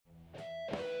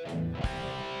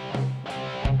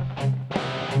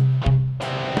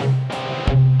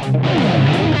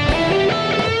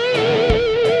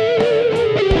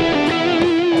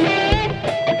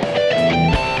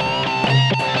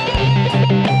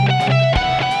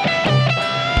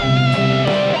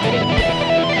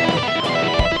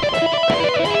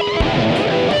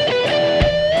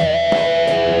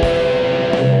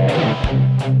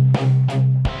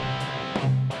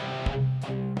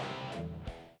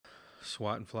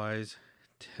Swatting flies,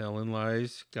 telling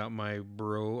lies. Got my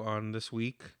bro on this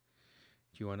week.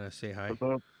 Do you want to say hi? What's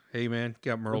up? Hey, man.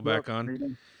 Got Merle What's up? back on. How you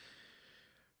doing?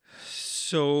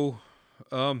 So,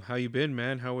 how you been,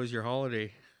 man? How was your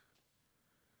holiday?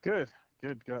 Good,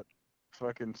 good. Got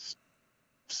fucking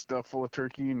stuff full of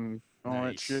turkey and all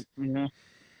that Nice. shit. You know,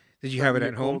 Did you have starting it to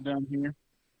at get home? cold down here.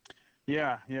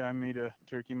 Yeah. I made a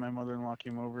turkey. My mother-in-law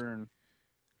came over and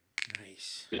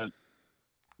Nice. got,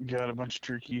 got a bunch of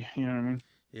turkey. You know what I mean?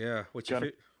 Yeah. Got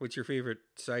What's your favorite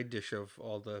side dish of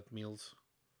all the meals?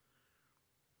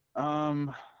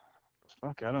 a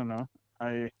fuck. I don't know.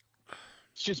 I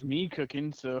It's just me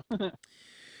cooking, so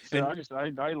so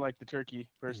And I like the turkey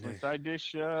personally. nice. Side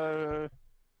dish. I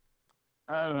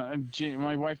don't know.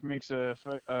 My wife makes a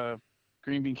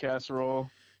green bean casserole.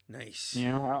 Nice. You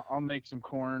know, I'll make some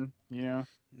corn. You know.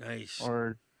 Nice.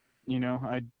 Or you know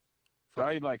Fuck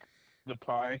I like the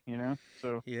pie,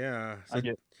 so yeah. I So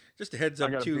get just a heads I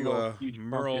up got a big too. old huge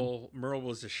pumpkin. Merle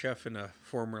was a chef in a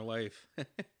former life.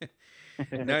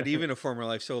 Not even a former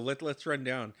life. So let's run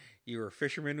down. You were a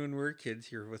fisherman when we were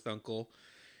kids. You're with Uncle.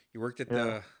 You worked at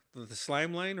Yeah, the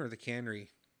slime line or the cannery.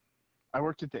 I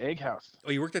worked at the egg house.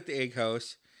 Oh, you worked at the egg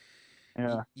house.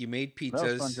 Yeah, You made that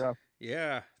was a fun pizzas. job.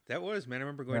 Yeah, that was, man. I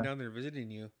remember going Yeah, down there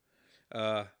visiting you.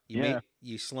 yeah,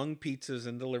 You slung pizzas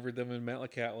and delivered them in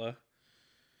Metlakatla.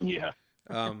 yeah.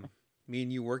 Um, Me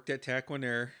and you worked at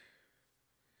Taquanair.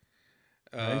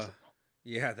 Uh, Nice.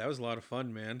 yeah, that was a lot of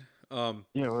fun, man.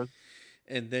 Yeah, it was.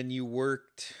 And then you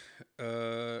worked.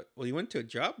 Well, you went to a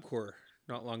Job Corps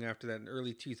not long after that in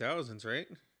early 2000s, right?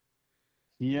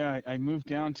 Yeah, I moved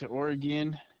down to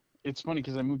Oregon. It's funny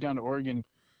because I moved down to Oregon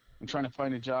and trying to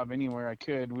find a job anywhere I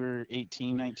could. We were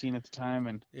 18, 19 at the time,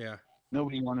 and Yeah.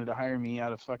 nobody wanted to hire me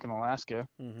out of fucking Alaska.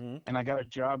 Mm-hmm. And I got a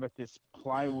job at this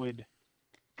plywood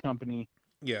company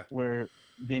Yeah. where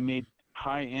they made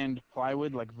high-end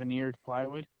plywood, like veneered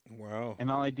plywood. Wow.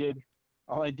 And all I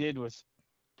did was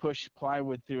push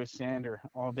plywood through a sander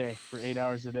all day for 8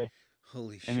 hours a day.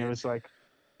 Holy And shit.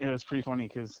 it was pretty funny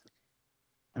because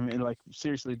I mean, like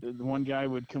seriously, the one guy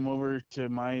would come over to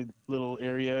my little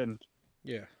area and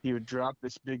Yeah. he would drop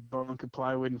this big bunk of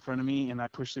plywood in front of me, and I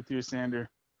pushed it through a sander.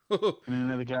 And then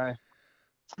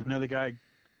another guy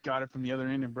got it from the other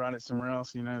end and brought it somewhere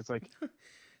else. You know, it's like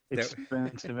that.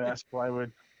 expensive ass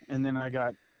plywood. And then I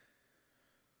got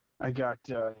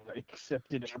accepted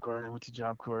to Job Corps. I went to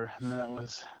Job Corps, and that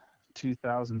was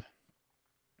 2000.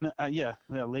 No, yeah,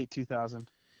 late 2000.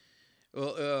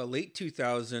 Well, late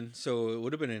 2000. So it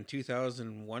would have been in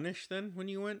 2001 ish then when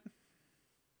you went.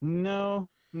 No,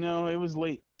 it was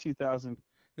late 2000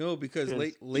 No, because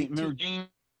because remember late two.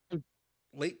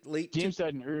 James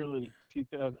died in early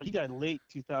 2000. He died late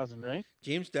 2000, right?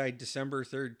 James died December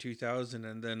 3rd, 2000,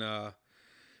 and then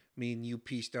me and you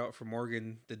pieced out from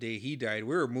Oregon the day he died.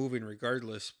 We were moving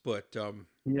regardless, but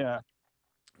Yeah,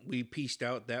 we pieced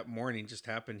out that morning. Just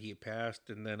happened he had passed,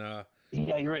 and then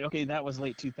yeah, you're right. Okay, that was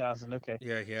late 2000. Okay,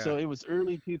 yeah, so it was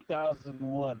early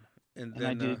 2001, and and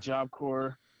I then did Job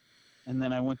Corps, and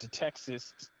then I went to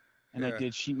Texas, and I yeah,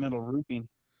 did sheet metal roofing.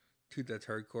 dude, that's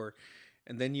hardcore.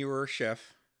 And then you were a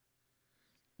chef.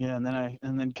 Yeah, and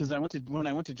then because I went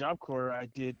to Job Corps, I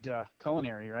did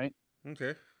culinary, right?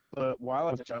 Okay, But while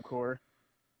I was at Job Corps,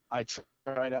 I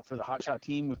tried out for the hot shot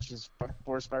team, which is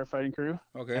forest firefighting crew,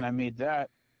 okay, and I made that.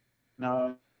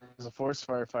 Now I was a forest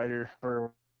firefighter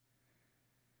for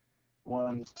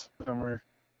one summer,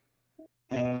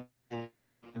 and,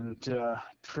 and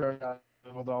traveled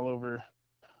all over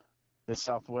the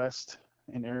Southwest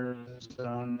in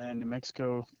Arizona and New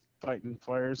Mexico fighting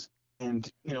fires.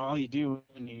 And all you do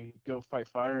when you go fight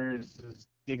fires is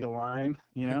dig a line.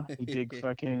 You dig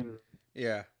fucking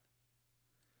yeah,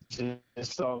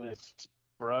 just all this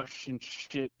brush and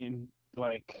shit in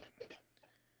like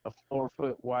a 4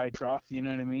 foot wide trough. You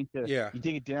know what I mean? yeah. You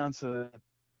dig it down so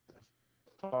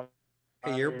that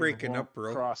Hey, you're fire breaking won't up,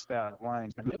 bro. cross that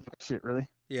line. Shit, really?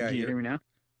 Yeah, Can you you're hear me now?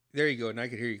 there. You go, and I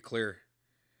could hear you clear.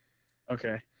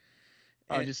 Okay.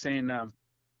 I was And, just saying,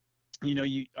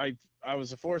 I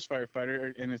was a forest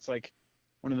firefighter, and it's like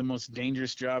one of the most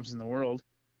dangerous jobs in the world.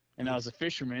 And I was a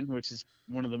fisherman, which is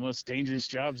one of the most dangerous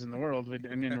jobs in the world. I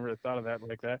didn't really thought of that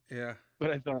like that. yeah.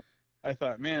 But I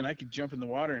thought, man, I could jump in the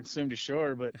water and swim to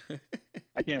shore, but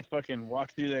I can't fucking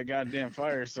walk through that goddamn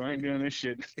fire, so I ain't doing this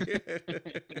shit.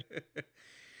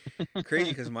 Crazy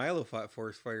because Milo fought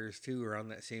forest fires too around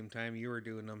that same time you were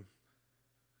doing them.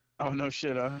 Oh no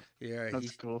shit, Yeah,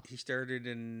 that's cool. he started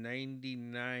in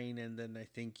 '99, and then I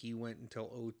think he went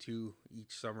until '02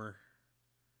 each summer.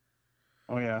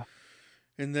 Oh yeah,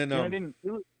 And then yeah. I didn't.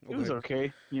 It go was ahead.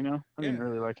 okay. I didn't Yeah,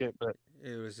 really like it, but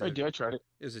it was I a did. I tried it.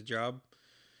 it was a job.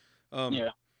 Um, Yeah.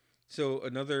 so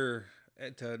another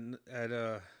at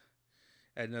add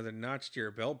another notch to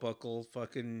your belt buckle.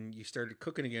 Fucking, you started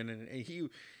cooking again, and you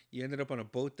ended up on a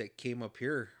boat that came up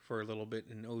here for a little bit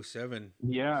in '07.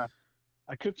 Yeah.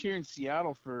 I cooked here in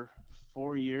Seattle for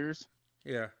 4 years,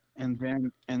 Yeah. and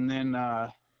then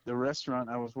the restaurant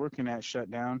I was working at shut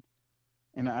down,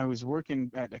 and I was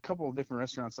working at a couple of different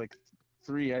restaurants, like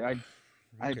three. I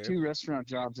had Okay. two restaurant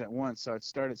jobs at once, so I'd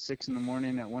start at 6 in the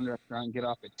morning at one restaurant and get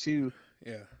off at 2,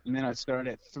 Yeah. and then I'd start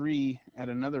at 3 at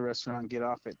another restaurant and get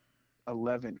off at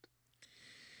 11,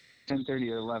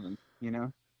 10:30 or 11.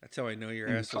 That's how I know your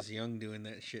And ass was young doing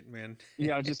that shit, man.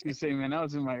 yeah, I was just gonna say, man, I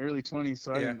was in my early 20s,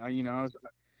 so I Yeah. didn't, I was,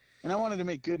 and I wanted to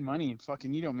make good money, and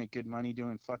fucking, you don't make good money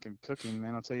doing fucking cooking,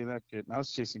 man. I'll tell you that shit. I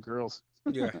was chasing girls.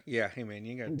 Yeah. Yeah. Hey, man,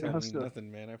 you ain't gotta you tell know, me so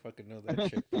nothing, man. I fucking know that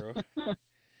shit, bro.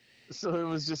 so it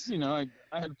was just, I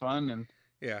had fun,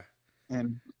 Yeah.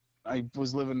 and I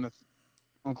was living with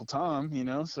Uncle Tom,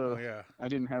 Oh so yeah. I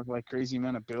didn't have like crazy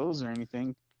amount of bills or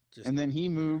anything. Just And then he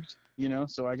moved,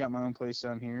 so I got my own place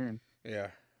down here, yeah.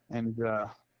 and uh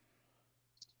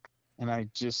and I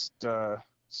just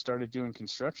started doing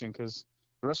construction because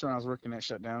the restaurant I was working at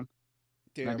shut down,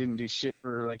 and I Damn. didn't do shit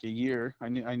for like a year. I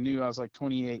knew I was like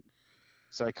 28,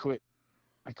 so I quit.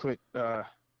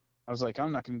 I was like,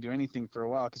 I'm not going to do anything for a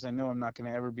while because I know I'm not going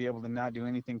to ever be able to not do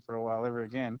anything for a while ever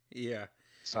again. Yeah.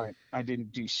 So I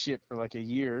didn't do shit for like a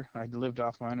year. I lived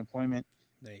off my unemployment,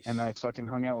 and Nice. I fucking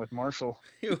hung out with Marshall.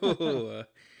 Ooh,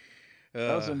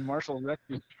 That was uh, when Marshall wrecked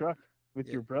your truck with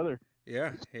yeah. your brother.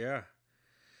 Yeah. Yeah.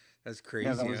 That's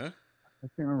Yeah, that crazy, was, huh? I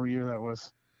can't remember what year that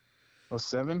was. Oh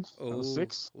 07, oh Oh,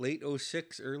 06. late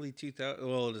 '06, early 2000.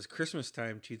 Well, it was Christmas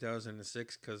time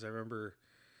 2006 because I remember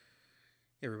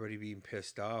everybody being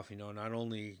pissed off. Not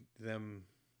only them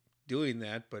doing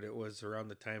that, but it was around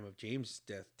the time of James'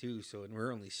 death too. So, and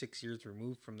we're only 6 years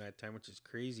removed from that time, which is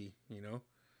crazy.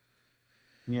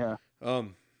 Yeah.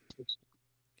 Um,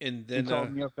 and He then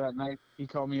called me up that night. He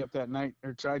called me up that night,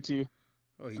 or tried to,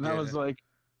 oh, he and I did. was like,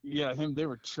 yeah, they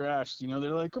were trashed. They're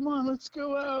like, come on, let's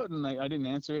go out. And I didn't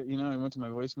answer it. I went to my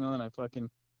voicemail and I fucking,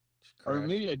 Just or crashed.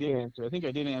 maybe I did answer. I think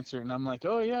I did answer it. And I'm like,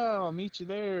 oh, yeah, I'll meet you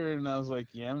there. And I was like,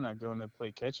 yeah, I'm not going to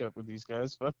play catch up with these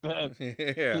guys. Fuck that.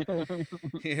 Yeah,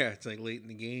 yeah. It's like late in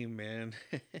the game, man.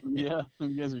 Yeah,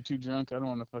 you guys are too drunk. I don't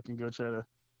want to fucking go try to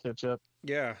catch up.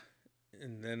 Yeah,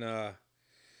 and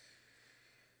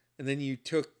then you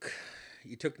took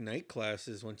night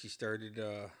classes once you started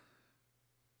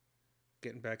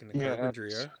getting back into Yeah,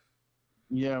 carpentry, huh?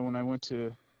 yeah. When I worked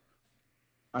at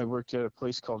a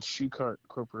place called Shoe Cart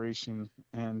Corporation,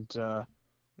 and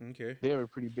Okay. they have a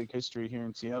pretty big history here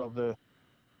in Seattle. The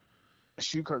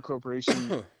Shoe Cart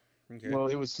Corporation, Okay. well,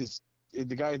 it was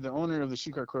the owner of the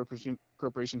Shoe Cart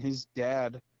Corporation, his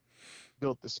dad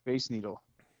built the Space Needle.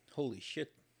 Holy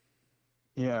shit.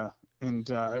 Yeah, and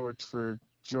I worked for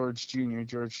George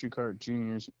Shoe Cart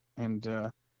Jr.'s,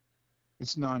 and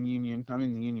it's non-union. I'm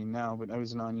in the union now, but I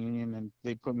was non-union, and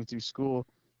they put me through school,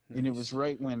 and it was Nice.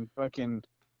 right when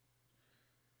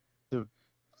the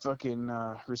fucking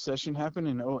recession happened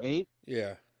in '08.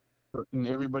 Yeah. And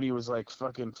everybody was like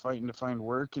fucking fighting to find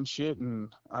work and shit,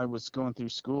 and I was going through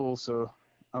school, so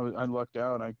I lucked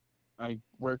out. I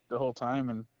worked the whole time,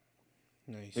 and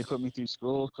they Nice. put me through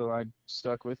school, so I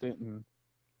stuck with it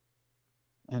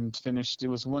and finished. It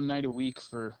was one night a week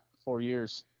for 4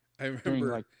 years I during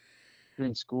remember like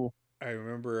during school. I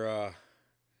remember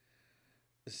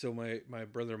so my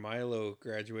brother Milo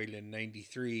graduated in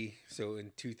 93, so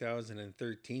in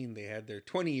 2013 they had their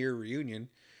 20-year reunion,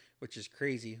 which is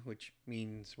crazy, which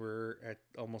means we're at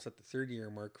almost at the 30-year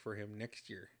mark for him next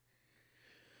year.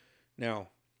 Now,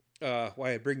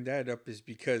 why I bring that up is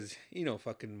because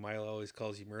fucking Milo always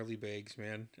calls you Merle bags,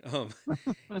 man.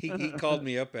 He called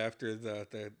me up after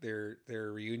their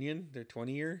reunion, their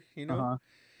 20-year. Uh-huh.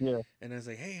 Yeah. And I was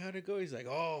like, "Hey, how'd it go?" He's like,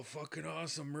 "Oh, fucking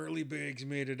awesome! Merle bags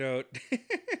made it out."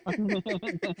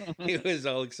 He was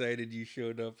all excited you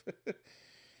showed up.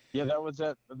 Yeah, that was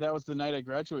the night I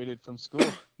graduated from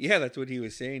school. Yeah, that's what he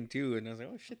was saying too, and I was like,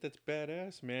 "Oh shit, that's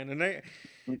badass, man." And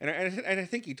I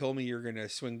think he told me you were gonna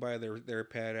swing by their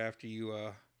pad after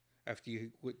you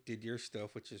did your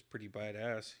stuff, which is pretty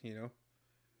badass.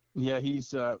 Yeah,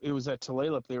 it was at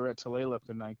Tulalip. They were at Tulalip,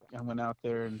 and I went out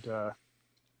there, and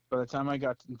by the time I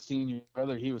got to seeing your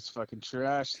brother, he was fucking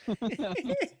trash.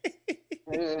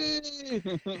 Hey!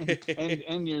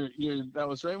 and your that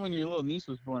was right when your little niece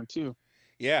was born too.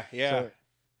 Yeah, yeah, So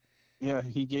yeah,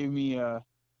 he gave me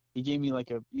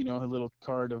like a little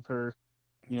card of her,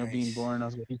 being nice. born.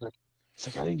 He's like,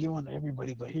 I didn't give one to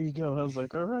everybody, but here you go. I was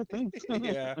like, all right, thanks.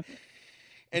 Yeah,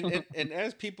 and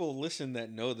as people listen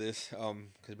that know this,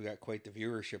 because we got quite the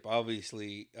viewership,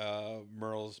 obviously,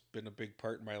 Merle's been a big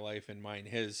part in my life and mine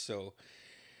his. So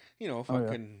Oh yeah,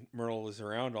 fucking Merle was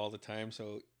around all the time.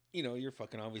 So you're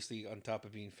fucking obviously on top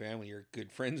of being family. You're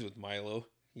good friends with Milo.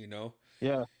 You know.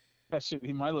 yeah. That shit.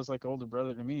 Milo's like older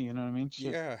brother to me. You know what I mean?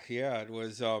 Shit. Yeah, yeah. It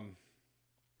was.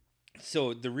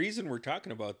 So the reason we're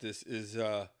talking about this is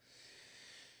a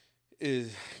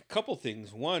couple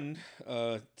things. One,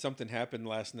 something happened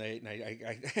last night, and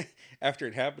I after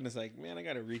it happened, it's like, man, I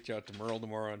got to reach out to Merle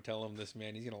tomorrow and tell him this.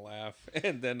 Man, he's gonna laugh.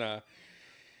 And then I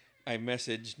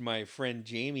messaged my friend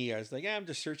Jamie. I was like, yeah, I'm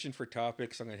just searching for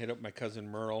topics. I'm gonna hit up my cousin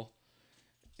Merle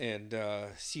and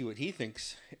see what he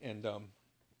thinks. And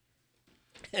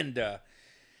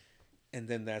and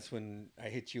then that's when I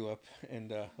hit you up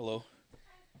and hello.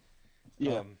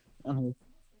 Yeah. Um, Uh-huh.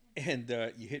 and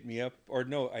you hit me up, or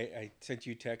no, I sent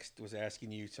you a text, was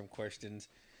asking you some questions,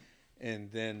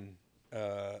 and then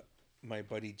uh, my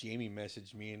buddy Jamie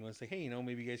messaged me and was like, hey,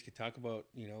 maybe you guys could talk about,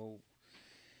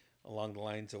 along the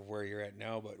lines of where you're at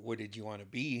now, but what did you want to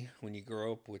be when you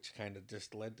grow up, which kind of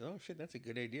just led to, oh shit, that's a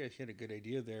good idea. She had a good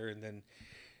idea there. And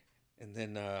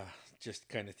then just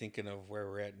kind of thinking of where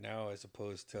we're at now as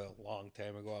opposed to a long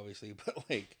time ago, obviously, but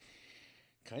like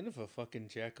kind of a fucking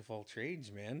jack of all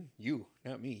trades, man. You,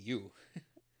 not me, you.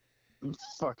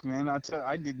 Fuck, man.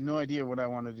 I did no idea what I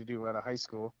wanted to do out of high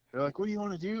school. They're like, "What do you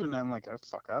want to do?" And I'm like, "Oh,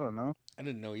 fuck, I don't know." I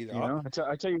didn't know either. You know,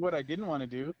 I tell you what I didn't want to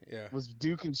do Yeah. was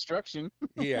do construction.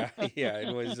 Yeah, yeah,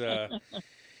 it was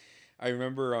I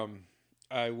remember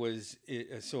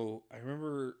so I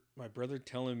remember my brother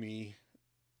telling me,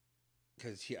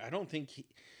 cuz I don't think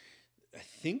I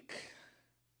think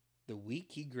the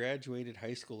week he graduated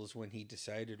high school is when he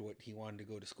decided what he wanted to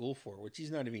go to school for, which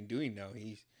he's not even doing now.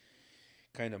 He's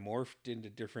kind of morphed into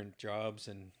different jobs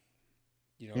and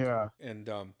you know Yeah, and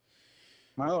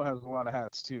Milo has a lot of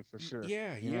hats too, for sure.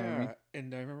 yeah, You know what I mean? yeah.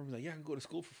 And I remember like, yeah, I can go to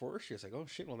school for forestry. It's like, oh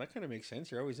shit, well that kind of makes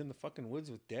sense. You're always in the fucking woods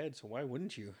with dad, so why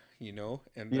wouldn't you?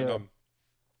 And then Yeah.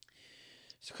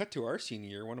 so cut to our senior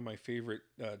year. One of my favorite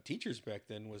teachers back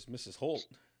then was Mrs. Holt.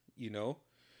 You know,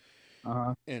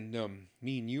 Uh-huh. and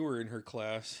me and you were in her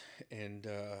class, and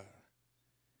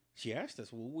she asked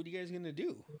us, "Well, what are you guys gonna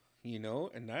do?"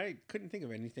 And I couldn't think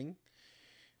of anything,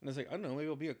 and I was like, "I don't know, maybe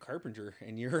I'll be a carpenter."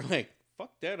 And you're like,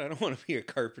 "Fuck that! I don't want to be a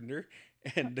carpenter."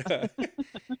 And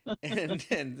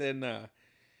and then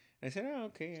I said, "Oh,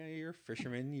 okay, yeah, you're a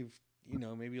fisherman.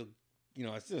 Maybe you'll."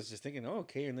 I was just thinking, oh,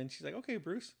 okay. And then she's like, okay,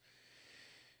 Bruce,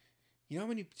 you know how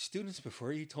many students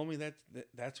before you told me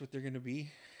that's what they're going to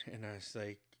be? And I was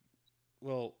like,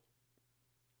 well,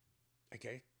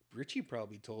 okay, Richie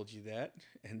probably told you that.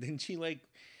 And then she, like,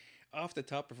 off the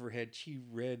top of her head, she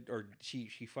read, or she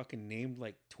fucking named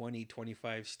like 20,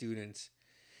 25 students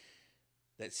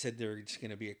that said they're just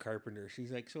going to be a carpenter.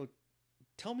 She's like, so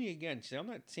tell me again. She said, I'm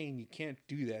not saying you can't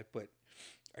do that, but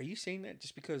are you saying that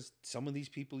just because some of these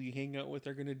people you hang out with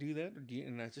are going to do that? Or do you?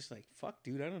 And I was just like, fuck,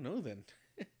 dude, I don't know then.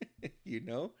 you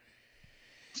know?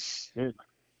 Shit.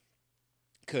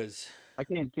 Because, I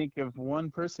can't think of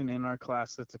one person in our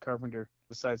class that's a carpenter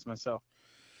besides myself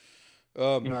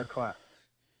um, in our class.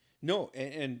 no,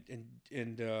 and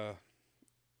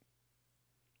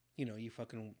you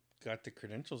fucking got the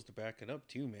credentials to back it up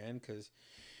too, man. Because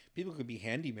people could be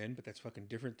handymen, but that's fucking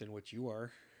different than what you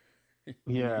are. you,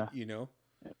 Yeah. you know?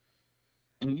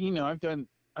 And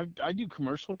I do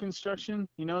commercial construction.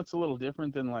 It's a little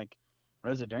different than like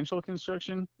residential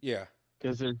construction Yeah,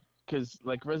 because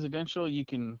like residential you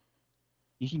can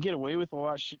get away with a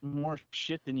lot more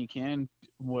shit than you can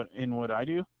what I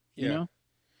do, you yeah,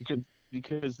 know,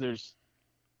 because there's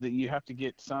that you have to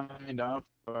get signed off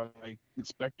by like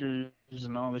inspectors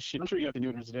and all this shit. I'm sure you have to do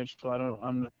it in residential.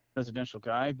 I'm a residential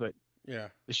guy, but yeah.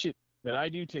 the shit that I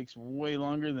do takes way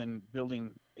longer than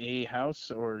building a house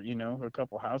or a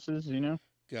couple houses.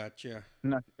 Gotcha.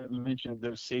 Not to mention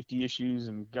there's safety issues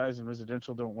and guys in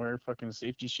residential don't wear fucking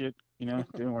safety shit. They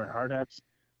don't wear hard hats.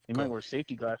 They might Go. wear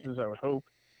safety glasses, I would hope.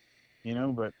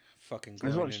 But Fucking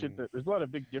there's a lot going of shit in. there's a lot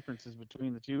of big differences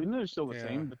between the two, and they're still the Yeah,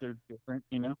 same, but they're different.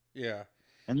 yeah.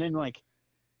 And then like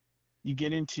you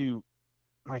get into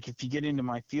like if you get into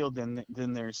my field, then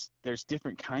there's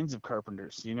different kinds of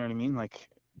carpenters. You know what I mean? Like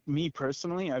me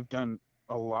personally, I've done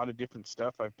a lot of different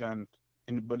stuff. I've done,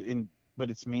 but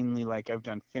it's mainly like I've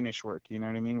done finish work. You know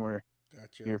what I mean? Where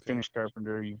Gotcha. you're a Okay. finish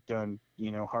carpenter, you've done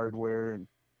hardware, and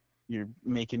you're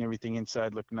making everything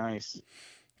inside look nice.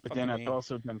 But then Fucking I've A.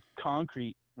 also done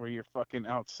concrete where you're fucking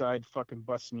outside fucking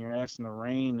busting your ass in the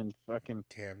rain and fucking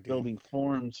Damn, dude. building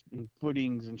forms and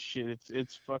footings and shit.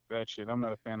 It's fuck that shit. I'm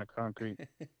not a fan of concrete.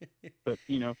 But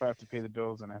if I have to pay the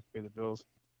bills, then I have to pay the bills.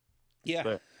 Yeah,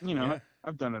 But yeah.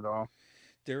 I've done it all.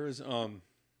 There was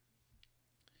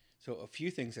so a few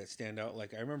things that stand out.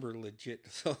 Like I remember legit.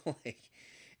 So like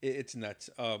it's nuts.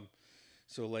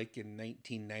 So like in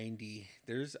 1990,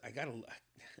 there's I got a.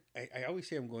 I always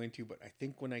say I'm going to, but I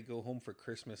think when I go home for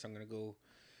Christmas, I'm gonna go.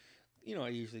 I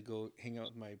usually go hang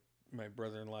out with my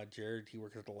brother-in-law Jared. He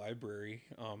works at the library.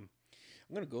 I'm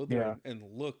gonna go there Yeah. and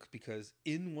look because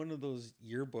in one of those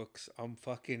yearbooks, I'm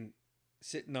fucking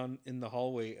sitting on in the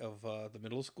hallway of the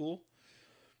middle school,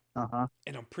 Uh huh.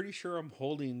 and I'm pretty sure I'm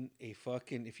holding a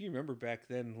fucking. If you remember back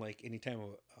then, like anytime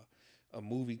a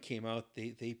movie came out,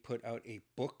 they put out a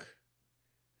book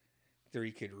there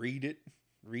you could read it,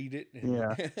 and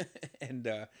Yeah. and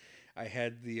I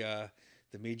had the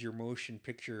major motion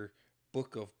picture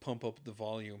book of Pump Up the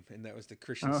Volume, and that was the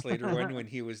Christian Slater one when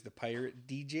he was the pirate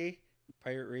DJ,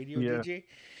 pirate radio Yeah. DJ,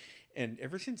 and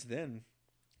ever since then,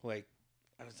 like.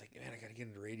 I was like, man, I gotta get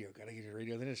into radio. Gotta get into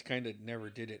radio. Then I just kind of never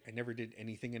did it. I never did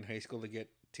anything in high school to get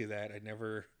to that. I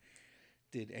never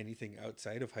did anything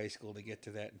outside of high school to get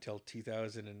to that until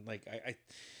 2000. And like, I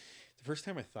the first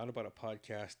time I thought about a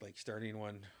podcast, like starting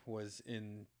one, was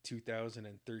in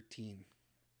 2013.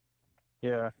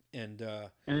 Yeah. And And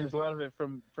there's a lot of it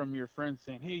from your friends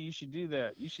saying, "Hey, you should do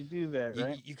that. You should do that." you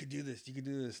Right? you could do this. You could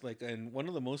do this. Like, and one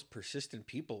of the most persistent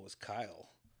people was Kyle.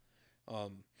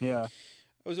 Um, Yeah.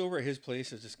 I was over at his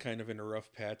place. I was just kind of in a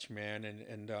rough patch, man.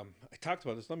 And I talked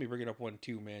about this. Let me bring it up one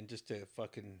too, man, just to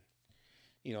fucking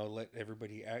let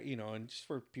everybody and just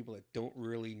for people that don't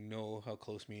really know how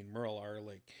close me and Merle are,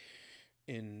 like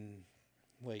in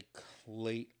like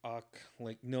late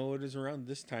like no, it is around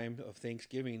this time of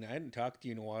Thanksgiving. I hadn't talked to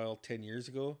you in a while. 10 years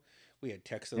ago, we had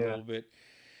texted a Yeah. little bit,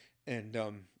 and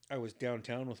I was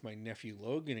downtown with my nephew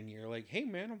Logan, and you're like, "Hey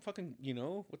man, I'm fucking,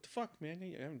 what the fuck, man?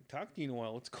 I haven't talked to you in a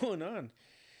while. What's going on?"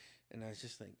 And I was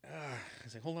just like, I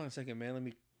was like, "Hold on a second, man. Let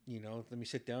me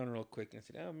sit down real quick." And I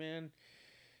said, "Oh man,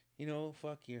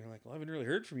 fuck." You're like, "Well, I haven't really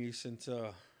heard from you since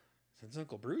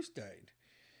Uncle Bruce died."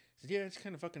 I said, "Yeah, I just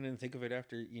kind of fucking didn't think of it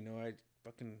after, I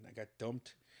got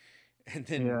dumped." And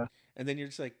then Yeah. and then you're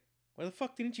just like, "Why the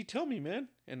fuck didn't you tell me, man?"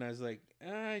 And I was like,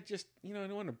 "I just, I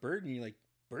don't want to burden you." Like,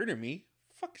 burden me?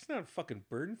 Fuck, it's not a fucking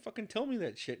burden. Fucking tell me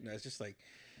that shit. And I was just like,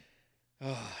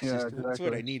 oh, Yeah. it's what I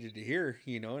Exactly. needed to hear,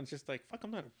 And it's just like, fuck,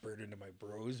 I'm not a burden to my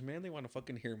bros, man. They want to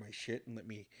fucking hear my shit and let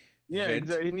me Yeah. vent.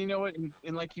 Exactly. And you know what?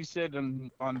 And like you said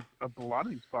on a lot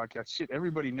of these podcasts, shit,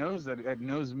 everybody knows that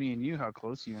knows me and you how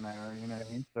close you and I are. You know what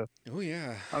I mean? So Oh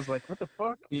yeah. I was like, "What the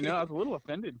fuck?" I was a little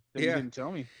offended that you Yeah. didn't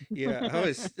tell me. Yeah.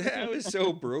 I was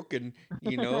so broken,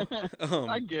 you know. I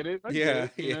Um get it. I get yeah,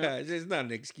 it. yeah. It's not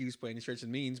an excuse by any stretch of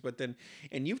the means, but then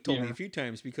and you've told me a Yeah. few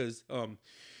times because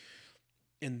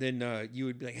and then you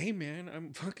would be like, "Hey man,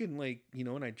 I'm fucking like,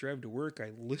 when I drive to work,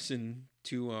 I listen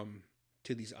to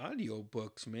these audio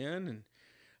books, man." And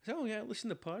I said, "Oh yeah, I listen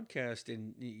to podcasts."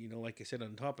 And like I said,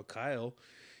 on top of Kyle,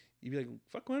 you'd be like,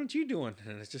 "Fuck, why don't you do one?"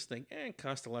 And it's just like, it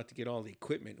cost a lot to get all the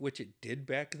equipment, which it did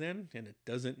back then, and it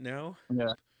doesn't now.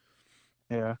 Yeah.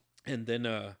 Yeah. And then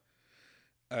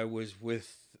I was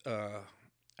with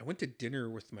I went to dinner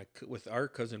with our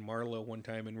cousin Marla one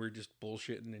time, and we were just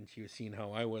bullshitting, and she was seeing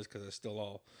how I was because I was still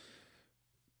all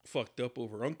fucked up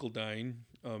over Uncle dying.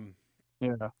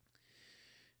 Yeah.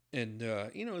 And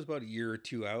it was about a year or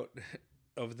two out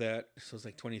of that, so it's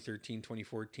like 2013,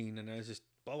 2014, and I was just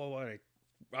blah blah blah.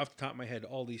 Off the top of my head,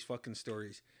 all these fucking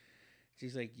stories.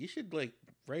 She's like, "You should like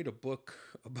write a book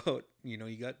about you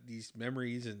got these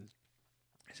memories." And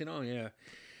I said, "Oh yeah."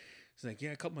 She's like,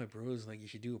 "Yeah, a couple of my bros like you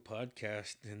should do a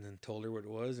podcast," and then told her what it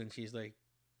was, and she's like,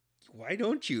 "Why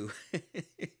don't you?"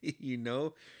 you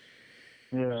know.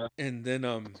 Yeah. And then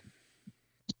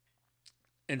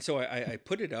and so I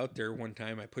put it out there one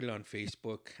time. I put it on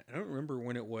Facebook. I don't remember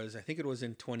when it was. I think it was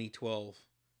in 2012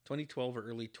 or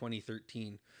early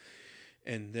 2013.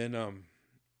 And then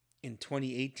in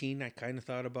 2018, I kind of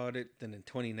thought about it. Then in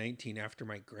 2019, after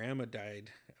my grandma died,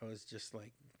 I was just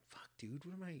like, "Fuck, dude,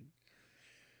 what am I?"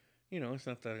 It's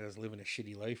not that I was living a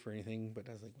shitty life or anything, but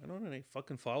I was like, "Why don't I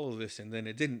fucking follow this?" And then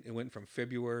it didn't. It went from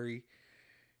February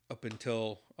up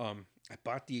until I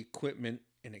bought the equipment,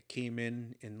 and it came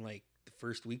in like the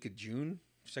first week of June,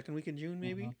 second week in June Uh-huh.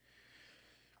 maybe.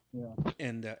 Yeah.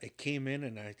 And it came in,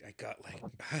 and I got like,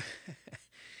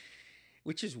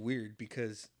 which is weird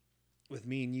because with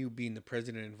me and you being the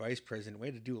president and vice president, we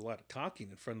had to do a lot of talking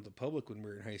in front of the public when we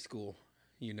were in high school,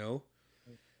 you know.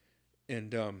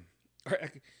 And our,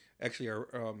 actually our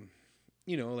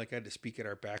like I had to speak at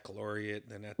our baccalaureate,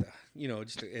 and then at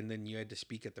the and then you had to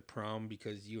speak at the prom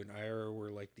because you and Ira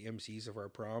were like the MCs of our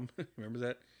prom. Remember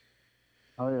that?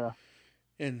 Oh yeah.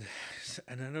 And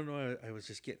I don't know, I was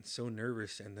just getting so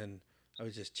nervous, and then I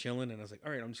was just chilling, and I was like,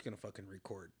 all right, I'm just gonna fucking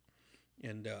record,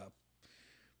 and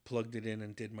plugged it in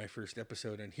and did my first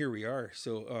episode, and here we are.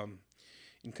 So,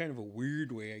 in kind of a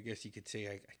weird way, I guess you could say,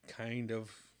 I kind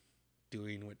of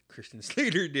doing what Christian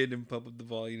Slater did and pump up the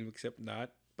volume, except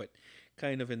not, but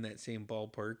kind of in that same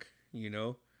ballpark, you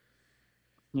know?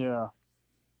 Yeah.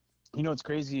 You know what's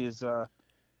crazy is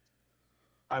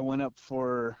I went up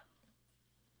for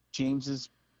James's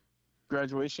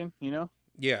graduation, you know?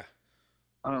 Yeah,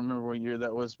 I don't remember what year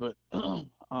that was, but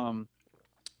um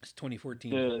it's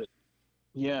 2014. the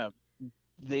yeah,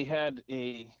 they had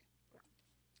a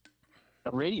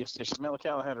radio station.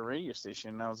 Melicala had a radio station,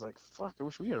 and I was like, "Fuck! I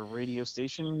wish we had a radio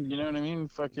station." You know what I mean?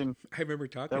 Fucking, I remember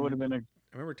that would talking. have been a I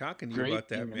remember talking to you great about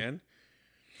that, thing. man.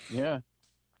 Yeah,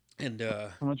 And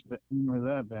how much with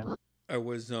that, man? I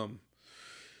was a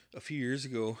few years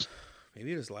ago,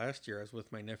 maybe it was last year. I was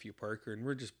with my nephew Parker, and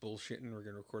we're just bullshitting. We're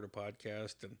gonna record a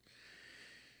podcast, and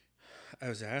I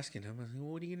was asking him, I was like,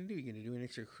 well, "What are you gonna do? You gonna do any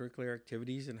extracurricular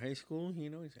activities in high school?" You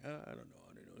know, he's like, I don't know.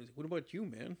 I don't know. He's like, "What about you,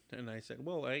 man?" And I said,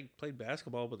 "Well, I played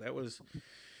basketball, but that was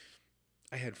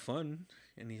I had fun."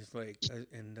 And he's like,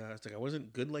 it's like I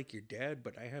wasn't good like your dad,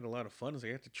 but I had a lot of fun. I was like,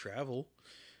 I had to travel,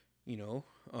 you know.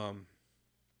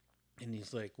 And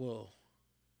he's like, "Well,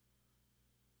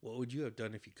 what would you have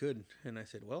done if you could?" And I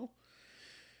said, "Well,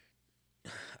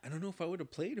 I don't know if I would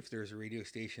have played if there was a radio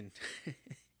station.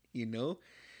 You know,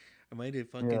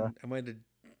 Yeah, I might have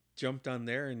jumped on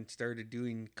there and started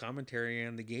doing commentary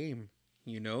on the game,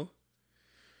 you know."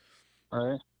 all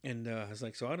right. And I was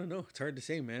like, "So I don't know. It's hard to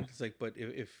say, man." It's like, but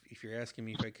if you're asking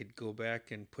me if I could go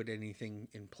back and put anything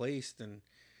in place, then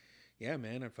yeah,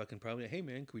 man, I'd fucking probably, hey,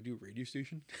 man, can we do a radio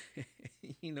station?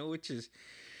 You know, which is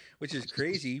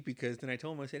crazy because then I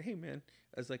told him, I said, "Hey, man,"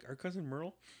 I was like, "Our cousin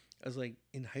Merle," I was like,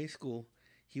 "in high school,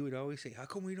 he would always say, 'How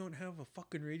come we don't have a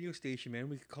fucking radio station, man?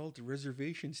 We could call it the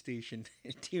Reservation Station.'"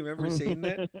 Do you remember saying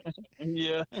that?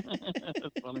 Yeah,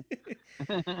 that's funny.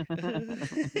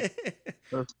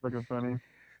 That's fucking funny.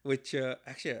 Which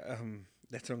actually,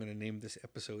 that's what I'm gonna name this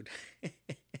episode.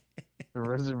 The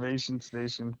reservation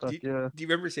station. do, Fuck you, yeah. do you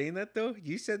remember saying that though?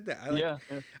 You said that. Yeah,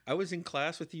 yeah. I was in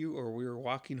class with you, or we were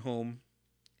walking home,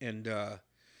 and I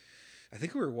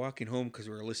think we were walking home because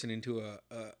we were listening to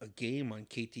a game on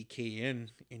KTKN,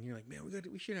 and you're like, "Man,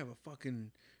 we should have a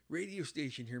fucking radio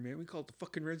station here, man. We call it the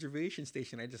fucking Reservation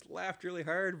Station." I just laughed really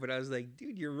hard, but I was like,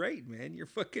 "Dude, you're right, man. You're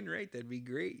fucking right. That'd be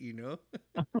great, you know."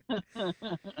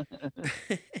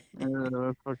 Yeah,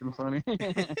 that's fucking funny.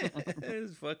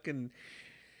 It's fucking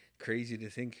crazy to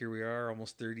think here we are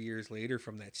almost 30 years later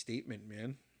from that statement,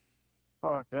 man.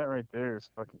 Fuck, that right there is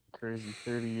fucking crazy.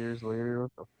 30 years later,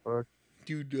 what the fuck?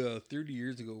 Dude, 30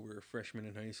 years ago, we were a freshman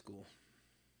in high school.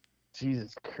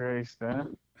 Jesus Christ, that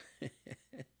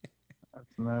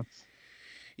that's nuts.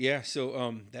 Yeah,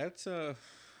 so that's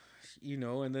you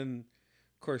know, and then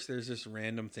of course there's just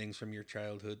random things from your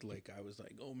childhood, like I was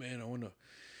like, "Oh man, I want to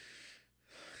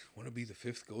be the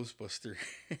fifth Ghostbuster."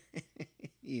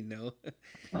 You know.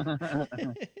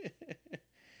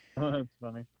 Oh, that's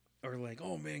funny. Or like,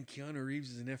 "Oh man, Keanu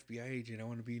Reeves is an FBI agent. I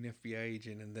want to be an FBI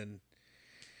agent." And then,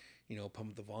 you know,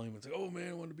 pump the volume. It's like, "Oh man,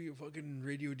 I want to be a fucking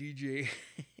radio DJ."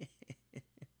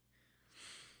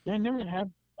 Yeah,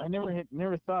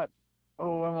 never thought,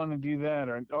 oh, I want to do that.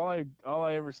 Or all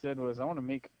I ever said was, I want to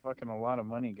make fucking a lot of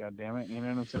money. God damn it, you know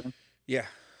what I'm saying? Yeah,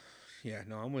 yeah.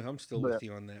 No, I'm still with But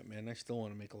you on that, man. I still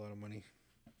want to make a lot of money.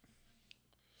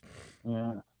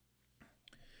 yeah,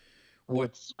 What?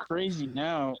 what's crazy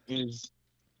now is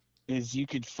you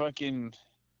could fucking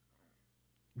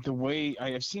the way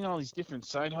I've seen all these different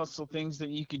side hustle things that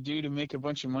you could do to make a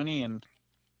bunch of money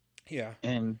Yeah.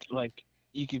 and like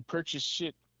you could purchase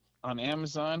shit on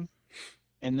Amazon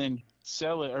and then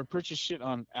sell it or purchase shit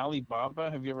on Alibaba.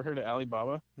 Have you ever heard of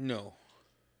Alibaba? No.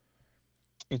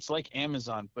 It's like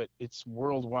Amazon, but it's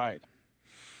worldwide,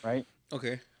 right?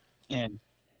 Okay. And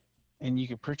you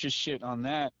could purchase shit on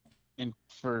that and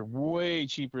for way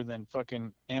cheaper than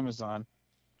fucking Amazon.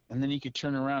 And then you could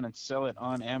turn around and sell it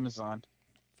on Amazon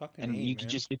Fucking and A, you could man.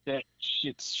 just get that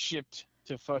shit shipped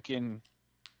to fucking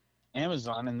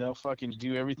Amazon and they'll fucking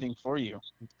do everything for you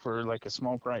for like a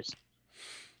small price.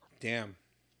 Damn.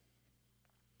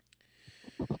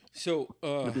 So,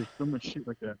 But there's so much shit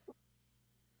like that.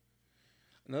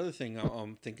 another thing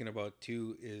I'm thinking about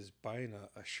too is buying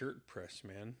a shirt press,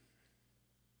 man.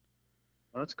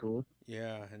 Oh, that's cool.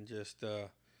 Yeah, and just because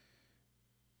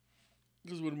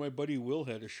when my buddy Will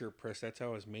had a shirt press, that's how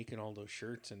I was making all those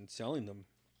shirts and selling them.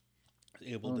 I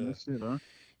was able Oh, to, that's it, huh?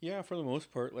 yeah, for the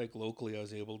most part, like locally, I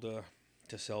was able to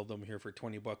sell them here for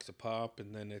 $20 a pop,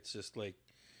 and then it's just like,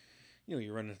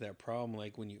 you run into that problem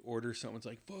like when you order something, it's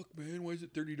like, fuck, man, why is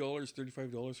it $30,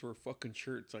 $35 for a fucking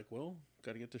shirt? It's like, well,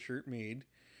 got to get the shirt made.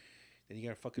 Then you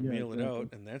got to fucking Yeah, mail it exactly. out,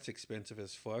 and that's expensive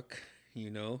as fuck, you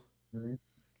know? Right.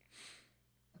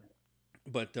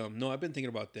 But no, I've been thinking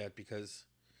about that because,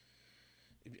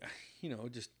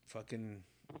 just fucking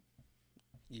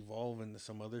evolve into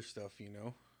some other stuff, you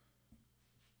know?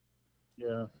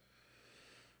 Yeah.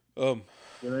 Um,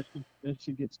 Yeah, that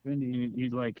should get spendy.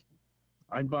 You'd like,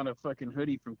 I bought a fucking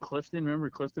hoodie from Clifton. Remember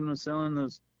Clifton was selling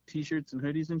those t-shirts and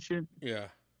hoodies and shit? yeah,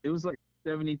 It was like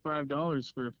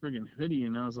 $75 for a friggin' hoodie,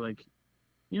 and I was like,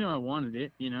 I wanted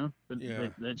it, but yeah,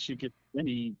 that shit gets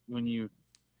spendy when you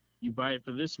buy it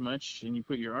for this much and you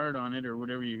put your art on it or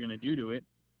whatever you're gonna do to it,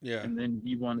 yeah, and then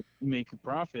you want to make a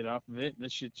profit off of it.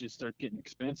 That shit just start getting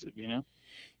expensive.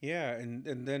 yeah, and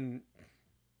then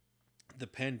the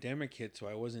pandemic hit, so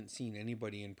I wasn't seeing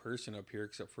anybody in person up here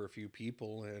except for a few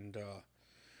people, and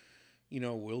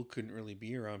Will couldn't really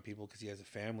be around people because he has a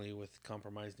family with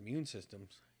compromised immune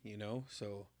systems,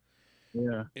 so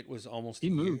Yeah, it was almost he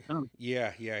a year. moved, huh?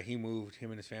 Yeah, he moved.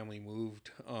 Him and his family moved.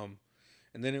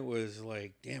 And then it was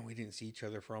like, damn, we didn't see each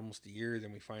other for almost a year.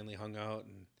 Then we finally hung out,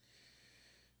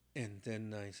 and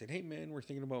then I said, hey man, we're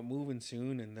thinking about moving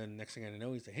soon. And then next thing I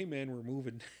know, he said, hey man, we're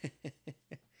moving.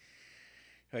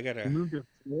 I He gotta. moved to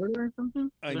Florida or something.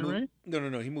 Is I that moved. right?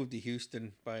 No. He moved to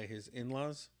Houston by his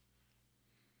in-laws.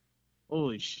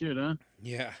 Holy shit, huh?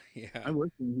 Yeah, yeah. I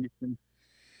worked in Houston.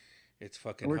 It's I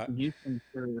fucking worked hot. in Houston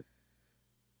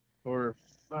for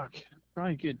fuck,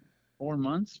 probably a good 4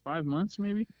 months, 5 months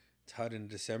maybe. It's hot in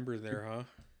December there,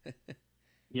 huh?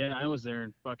 Yeah, I was there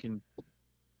in fucking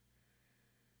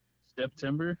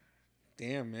September,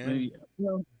 Damn, man. maybe.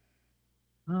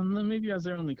 Maybe I was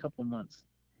there only a couple months,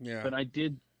 Yeah, but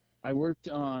I worked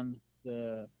on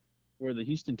the where the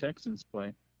Houston Texans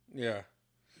play. yeah.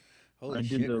 I Holy did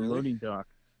shit, the really? loading dock.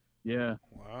 Yeah,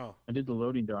 Wow. I did the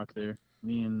loading dock there.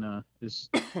 Me and this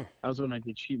that was when I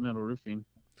did sheet metal roofing.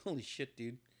 Holy shit,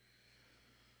 dude.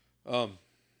 Um,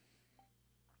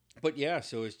 but yeah,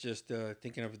 so it's just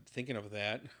thinking of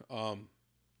that.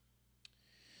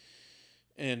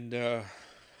 And I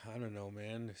don't know,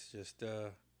 man. It's just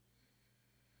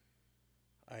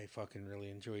I fucking really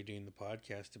enjoy doing the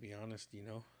podcast, to be honest.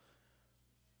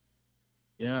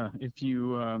 Yeah, if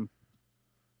you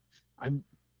I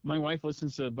my wife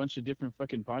listens to a bunch of different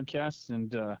fucking podcasts,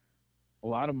 and a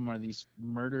lot of them are these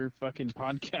murder fucking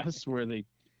podcasts where they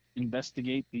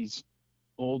investigate these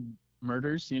old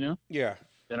murders, Yeah.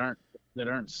 that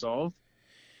aren't solved,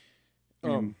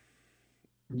 Um.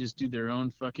 and just do their own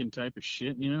fucking type of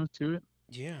shit, to it.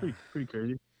 Yeah. Pretty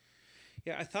crazy.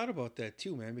 Yeah, I thought about that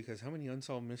too, man. Because how many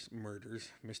unsolved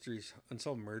mysteries,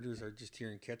 unsolved murders are just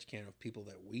here in Ketchikan of people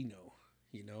that we know?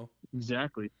 You know?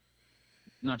 Exactly.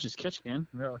 Not just Ketchikan,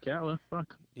 Ocala.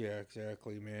 Fuck. Yeah,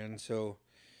 exactly, man. So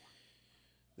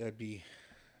that'd be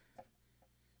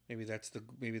maybe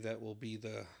that will be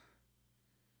the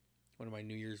one of my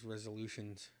New Year's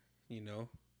resolutions. You know?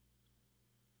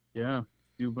 Yeah.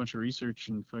 Do a bunch of research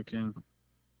and fucking,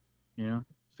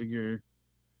 figure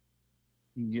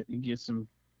you get some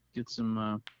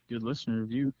good listener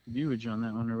viewage on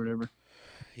that one or whatever.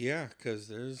 Yeah, because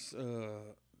there's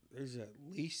at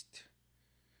least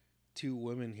two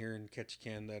women here in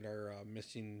Ketchikan that are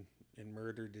missing and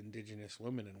murdered Indigenous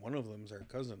women, and one of them's our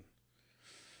cousin.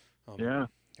 Um, Yeah.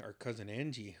 our cousin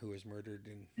Angie, who was murdered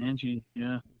in Angie.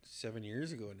 Yeah. 7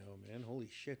 years ago now. Man, holy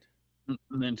shit. And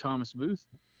then Thomas Booth.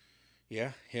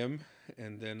 Yeah, him,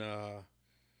 and then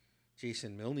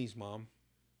Jason Milne's mom.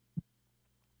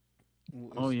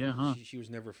 Oh yeah, huh? She was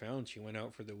never found. She went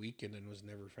out for the weekend and was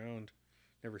never found,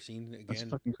 never seen That's again.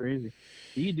 fucking crazy.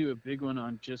 You could do a big one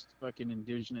on just fucking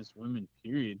Indigenous women,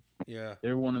 period. Yeah,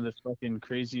 They're one of the fucking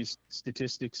craziest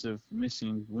statistics of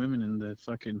missing women in the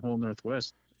fucking whole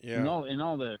Northwest. In yeah,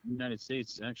 all the United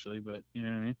States, actually, but you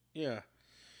know what I mean? yeah,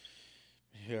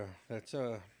 yeah. That's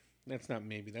not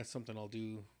maybe. That's something I'll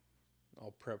do.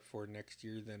 I'll prep for next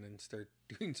year then and start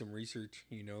doing some research.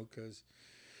 Because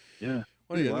Yeah. one of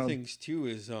Pretty the other wild. things too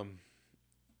is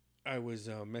I was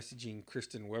messaging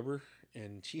Kristen Weber,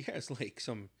 and she has like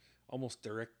some almost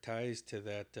direct ties to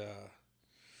that the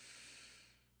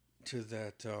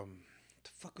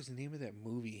fuck was the name of that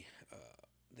movie,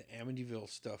 the Amityville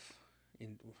stuff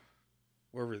in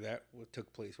wherever that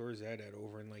took place. Where was that at?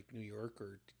 Over in like New York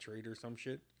or Detroit or some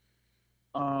shit.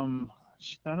 Um,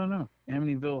 I don't know.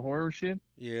 Amityville horror shit.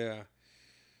 Yeah,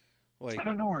 I like,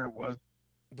 don't know where it was.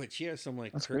 but she has some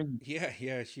like That's crazy.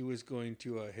 yeah, she was going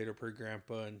to hit up her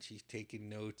grandpa, and she's taking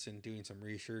notes and doing some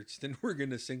research. Then we're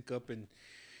gonna sync up, and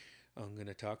I'm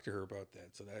gonna talk to her about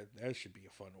that. So that should be a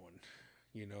fun one.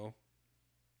 you know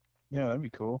Yeah, that'd be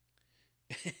cool.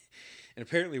 And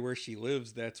apparently, where she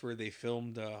lives, that's where they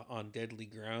filmed on Deadly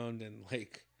Ground. And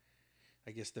like,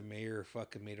 I guess the mayor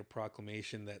fucking made a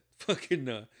proclamation that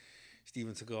fucking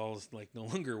Steven Seagal's like no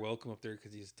longer welcome up there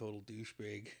because he's a total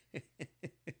douchebag.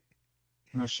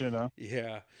 No shit, huh?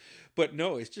 Yeah, but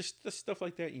no, it's just the stuff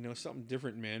like that. Something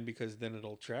different, man. Because then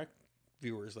it'll attract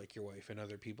viewers like your wife and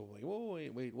other people. Like, whoa,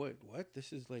 wait, what?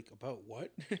 This is like about what?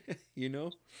 you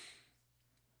know?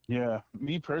 Yeah.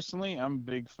 Me personally, I'm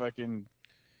big fucking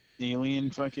alien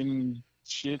fucking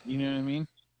shit, you know what I mean?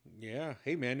 Yeah.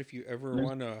 Hey, man, if you ever There's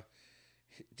want to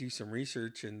do some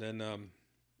research and then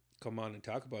come on and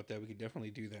talk about that, we could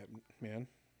definitely do that, man.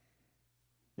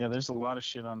 yeah, there's a lot of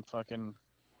shit on fucking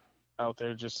out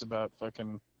there just about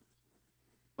fucking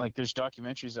like there's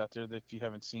documentaries out there that if you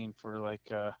haven't seen for like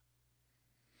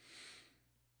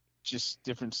just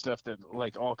different stuff that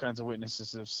like all kinds of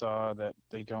witnesses have saw that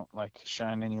they don't like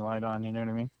shine any light on, you know what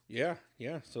I mean? Yeah,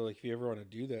 yeah. So like, if you ever want to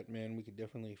do that, man, we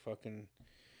definitely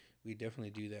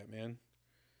do that, man.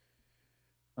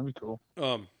 That'd be cool.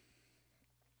 Um,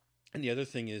 and the other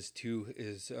thing is too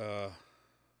is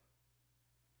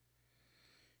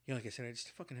like I said, I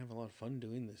just fucking have a lot of fun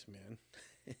doing this, man.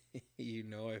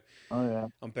 Oh yeah.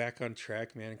 I'm back on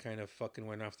track, man. Kind of fucking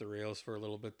went off the rails for a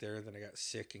little bit there. Then I got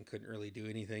sick and couldn't really do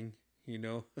anything, you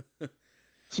know?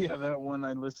 Yeah, that one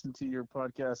I listened to your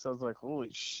podcast. I was like, holy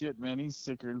shit, man, he's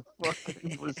sicker than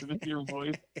fucking listening to your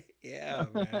voice. Yeah,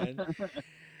 man.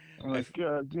 I'm I, like,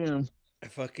 God damn. I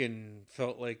fucking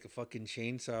felt like a fucking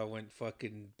chainsaw went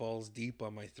fucking balls deep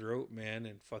on my throat, man,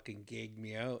 and fucking gagged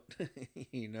me out,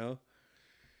 you know?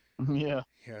 Yeah.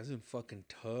 Yeah, I was in fucking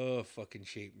tough fucking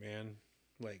shape, man.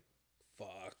 Like,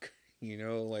 fuck.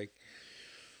 Like,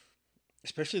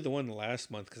 especially the one last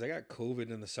month, because I got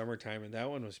COVID in the summertime, and that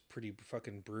one was pretty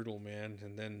fucking brutal, man.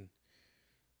 And then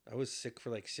I was sick for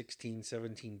like 16,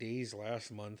 17 days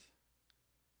last month.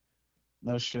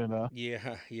 No shit,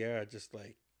 Yeah, yeah, just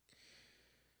like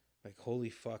holy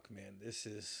fuck, man. This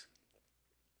is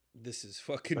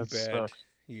fucking that bad, sucks.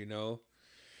 you know?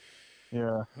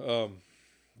 Yeah. Um,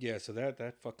 yeah, so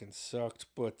that fucking sucked.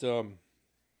 But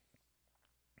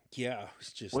yeah,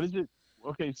 it's just What is it?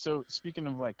 Okay, so speaking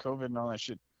of like COVID and all that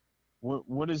shit,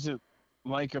 what is it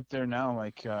like up there now?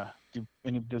 Like,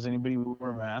 does anybody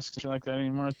wear masks or like that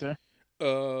anymore up there?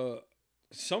 uh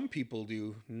some people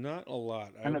do, not a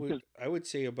lot. I I know, would I would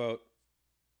say about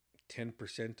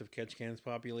 10% of Ketchikan's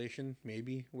population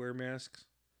maybe wear masks.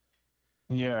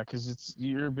 yeah, because it's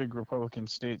you're a big Republican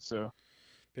state, so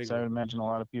I Bigger. would imagine a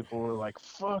lot of people were like,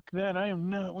 "Fuck that! I am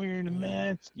not wearing a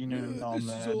mask," you know, and Yeah, all this is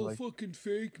mad. all Like, fucking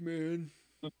fake, man.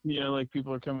 yeah, like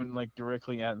people are coming like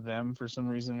directly at them for some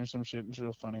reason or some shit. It's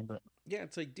real funny, but Yeah,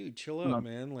 it's like, dude, chill out, no,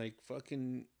 man. Like,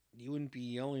 fucking, you wouldn't be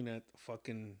yelling at the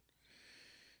fucking.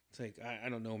 It's like, I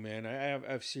don't know, man. I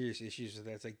have serious issues with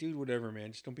that. It's like, dude, whatever,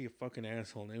 man. Just don't be a fucking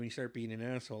asshole. And then when you start being an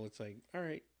asshole, it's like, all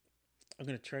right, I'm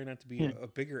gonna try not to be yeah, a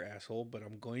bigger asshole, but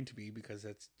I'm going to be because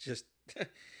that's just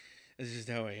that's just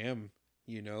how I am,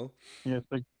 you know. yeah, it's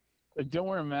like don't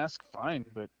wear a mask, fine,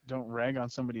 but don't rag on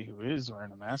somebody who is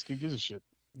wearing a mask. Who gives a shit?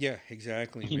 Yeah,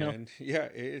 exactly, You know? man. Yeah,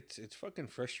 it's fucking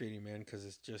frustrating, man, because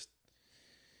it's just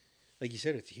like you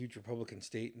said, it's a huge Republican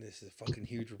state, and this is a fucking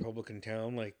huge Republican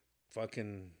town. Like,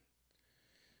 fucking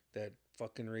that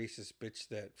fucking racist bitch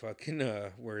that fucking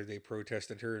where they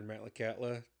protested her in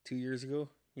Metlakatla 2 years ago.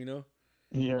 You know,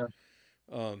 Yeah,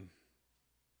 um,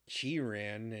 she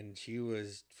ran and she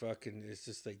was fucking. It's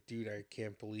just like, dude, I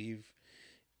can't believe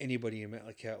anybody in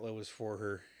Metlakatla was for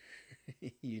her.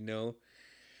 you know,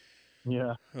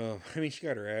 yeah, I mean, she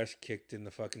got her ass kicked in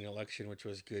the fucking election, which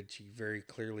was good. She very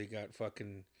clearly got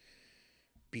fucking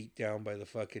beat down by the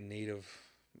fucking native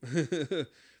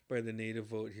by the native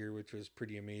vote here, which was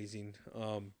pretty amazing.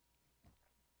 no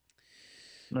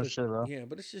But shit, bro. yeah,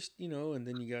 but it's just and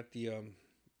then you got the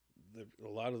a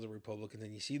lot of the Republicans,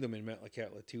 and you see them in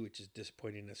Metlakatla too, which is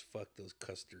disappointing as fuck. Those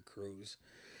Custer Crows,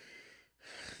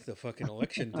 the fucking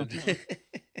election,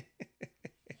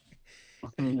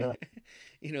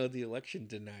 Yeah, the election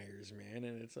deniers, man,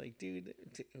 and it's like, dude,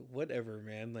 whatever,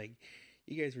 man. Like,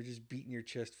 you guys were just beating your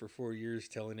chest for 4 years,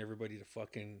 telling everybody to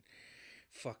fucking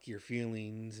fuck your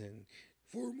feelings and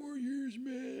 4 more years,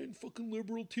 man. Fucking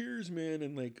liberal tears, man.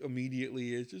 And like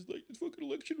immediately it's just like, this fucking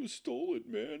election was stolen,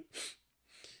 man.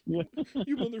 yeah,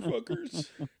 You motherfuckers.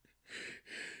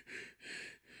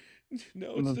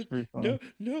 Now it's that's the pretty funny.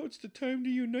 now it's the time to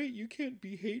unite. You can't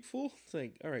be hateful. It's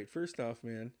like, all right, first off,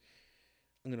 man,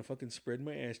 I'm gonna fucking spread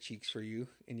my ass cheeks for you,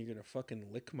 and you're gonna fucking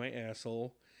lick my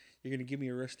asshole. You're gonna give me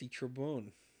a rusty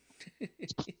trombone.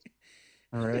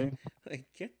 All right, like,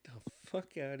 get the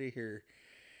fuck out of here.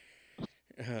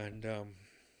 And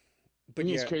But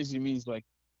What's yeah, crazy to me is like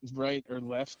right or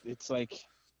left. It's like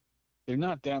they're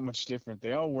not that much different.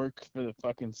 They all work for the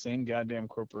fucking same goddamn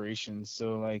corporations.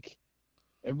 So like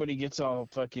everybody gets all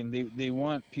fucking. They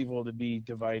want people to be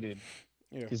divided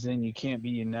yeah, because then you can't be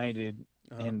united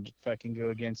uh, and fucking go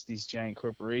against these giant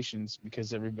corporations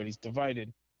because everybody's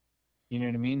divided. You know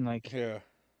what I mean? Like yeah,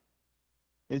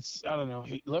 it's I don't know,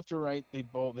 left or right, they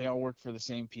all work for the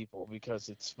same people because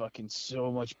it's fucking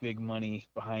so much big money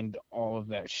behind all of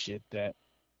that shit that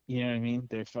you know what I mean?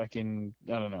 They're fucking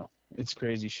I don't know. It's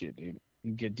crazy shit, dude.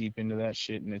 You get deep into that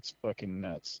shit and it's fucking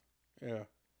nuts. yeah.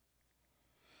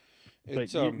 But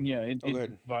It's yeah, Oh,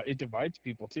 good. it divides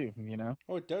people too, you know?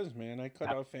 Oh, it does, man. I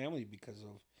cut off family because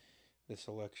of this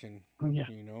election. Yeah.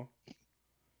 You know.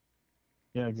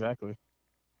 Yeah, exactly.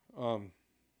 Um,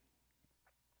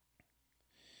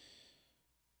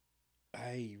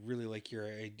 I really like your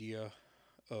idea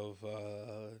of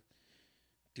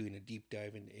doing a deep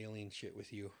dive into alien shit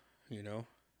with you. You know.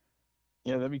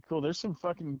 Yeah, that'd be cool. There's some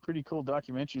fucking pretty cool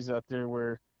documentaries out there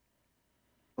where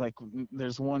like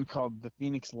there's one called The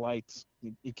Phoenix Lights.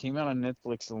 It came out on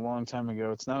Netflix a long time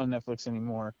ago. It's not on Netflix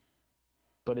anymore,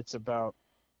 but it's about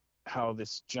how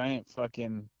this giant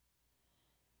fucking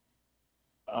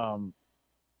um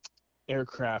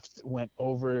aircraft went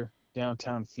over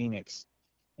downtown Phoenix.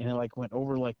 And it like went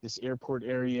over like this airport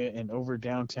area and over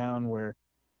downtown where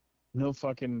no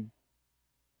fucking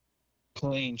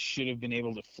plane should have been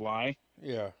able to fly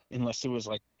Yeah. unless it was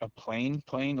like a plane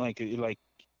like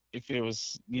if it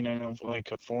was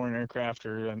like a foreign aircraft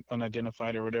or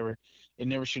unidentified or whatever, it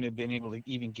never should have been able to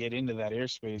even get into that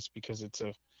airspace because it's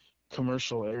a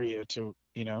commercial area to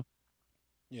Yeah.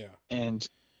 and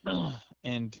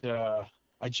and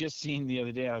I just seen the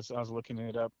other day, I was looking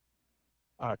it up.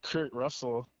 Kurt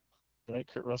Russell, right?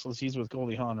 Kurt Russell, he's with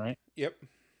Goldie Hawn, right? Yep.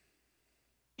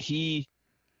 He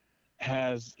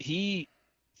he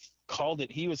called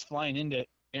it. He was flying into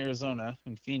Arizona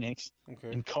in Phoenix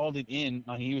Okay. and called it in.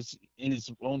 He was in his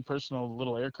own personal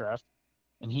little aircraft,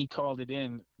 and he called it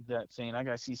in that saying, "I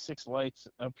got to see six lights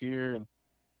up here,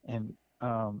 and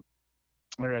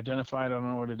they're identified. I don't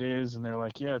know what it is." And they're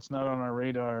like, "Yeah, it's not on our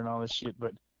radar and all this shit."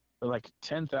 But like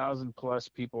 10,000 plus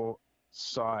people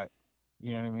saw it.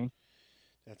 You know what I mean?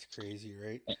 That's crazy,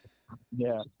 right?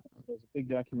 Yeah. There's a big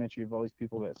documentary of all these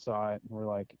people that saw it, and they're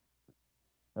like,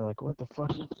 "What the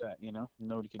fuck is that?" You know,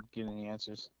 nobody could get any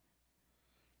answers.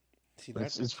 See But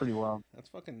that it's pretty wild. that's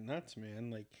fucking nuts, man.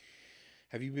 Like,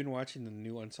 have you been watching the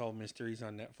new Unsolved Mysteries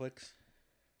on Netflix?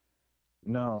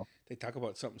 No. They talk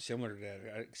about something similar to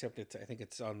that, except I think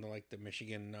it's on like the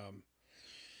Michigan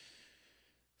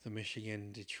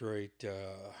Detroit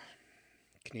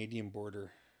Canadian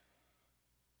border.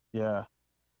 Yeah.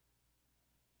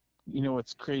 You know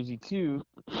what's crazy too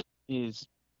is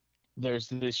there's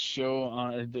this show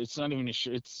on. It's not even a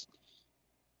show. It's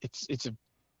it's a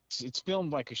it's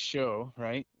filmed like a show,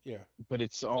 right? Yeah. But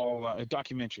it's all a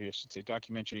documentary, I should say,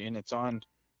 documentary, and it's on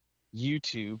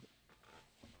YouTube,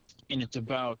 and it's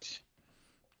about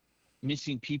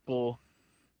missing people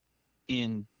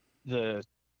in the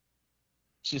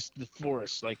just the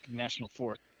forest, like Okay. national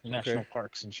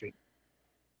parks and shit.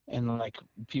 And like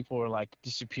people are like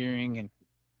disappearing and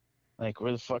like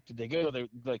where the fuck did they go?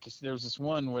 Like there was this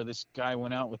one where this guy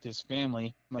went out with his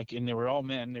family, like, and they were all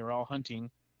men, they were all hunting,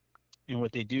 and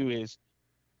what they do is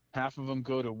half of them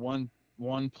go to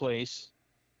one place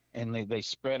and they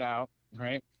spread out,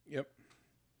 right? Yep.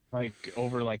 Like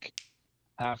over like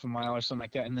half a mile or something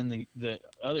like that, and then the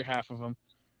other half of them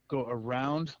go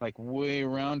around, like way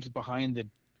around behind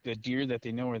the deer that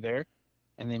they know are there,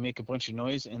 and they make a bunch of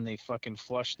noise and they fucking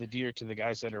flush the deer to the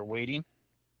guys that are waiting,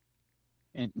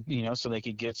 and so they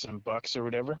could get some bucks or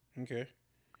whatever. Okay.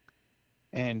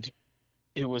 And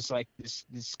it was like this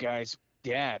guy's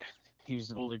dad. He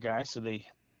was an older guy, so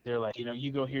they're like,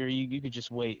 you go here, you could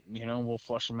just wait, we'll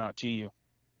flush them out to you.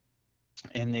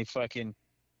 And they fucking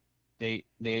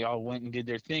they all went and did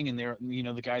their thing, and they're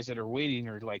the guys that are waiting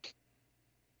are like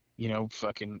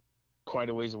fucking quite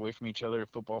a ways away from each other, a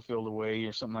football field away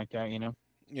or something like that.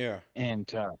 Yeah. And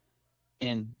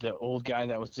the old guy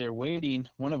that was there waiting,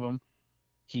 one of them,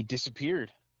 he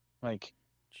disappeared, like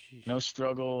Jeez. no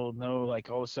struggle, no,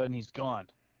 like all of a sudden he's gone.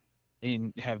 They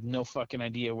didn't have no fucking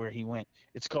idea where he went.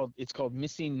 It's called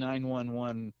Missing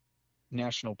 911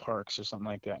 National Parks or something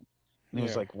like that. And it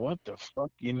was Yeah. like, what the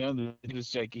fuck? It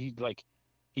was like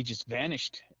he just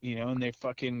vanished, and they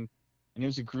fucking and it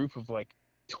was a group of like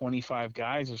 25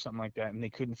 guys or something like that, and they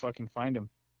couldn't fucking find him.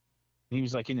 And he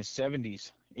was like in his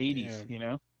 70s, 80s,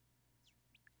 Damn.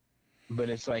 But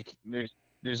it's like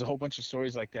there's a whole bunch of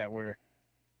stories like that where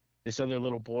this other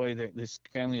little boy that this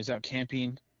family was out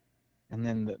camping And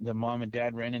then the mom and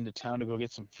dad ran into town to go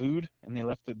get some food, and they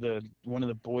left the one of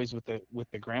the boys with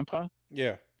the grandpa,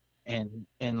 Yeah. and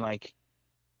like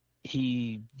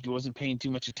he wasn't paying too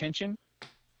much attention, and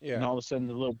Yeah. all of a sudden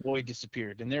the little boy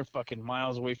disappeared, and they're fucking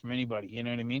miles away from anybody. You know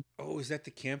what I mean? Oh, is that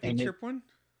the camping And it, trip one?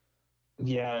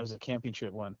 yeah, it was a camping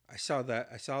trip one. I saw that.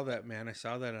 I saw that, man. I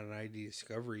saw that on ID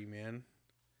Discovery, man.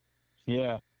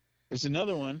 Yeah, there's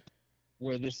another one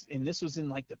where this was in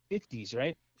like the 50s,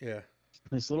 right? Yeah.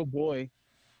 This little boy,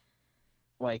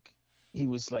 like he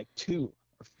was like two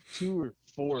or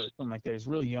four or something like that. He's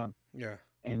really young, Yeah.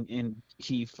 and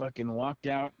he fucking walked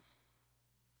out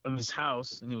of his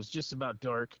house, and it was just about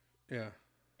dark, Yeah.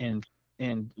 and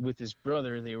and with his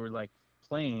brother, they were like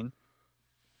playing,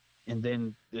 and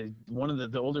then one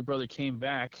of the older brother came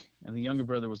back, and the younger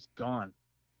brother was gone,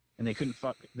 and they couldn't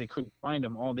find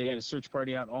him all. They had a search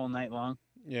party out all night long,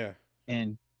 Yeah.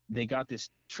 and they got this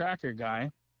tracker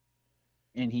guy,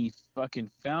 and he fucking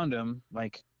found him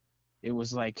like it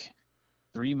was like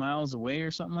 3 miles away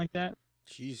or something like that,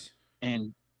 Jeez.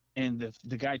 and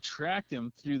the guy tracked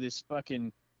him through this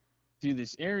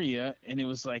area, and it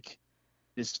was like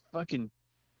this fucking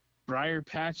briar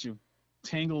patch of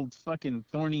tangled fucking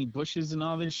thorny bushes and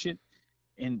all this shit.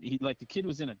 And he like the kid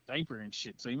was in a diaper and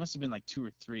shit, so he must have been like 2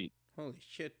 or 3. Holy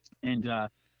shit. And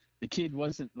the kid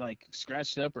wasn't like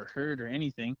scratched up or hurt or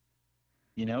anything,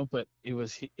 but it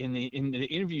was in the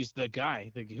interviews the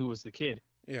guy who was the kid,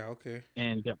 Yeah. Okay.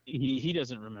 and he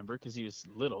doesn't remember because he was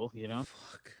little.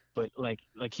 Fuck. But like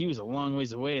he was a long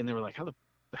ways away, and they were like,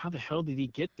 how the hell did he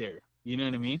get there? You know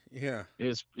what I mean? Yeah. It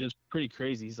was pretty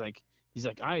crazy. He's like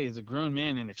I, as a grown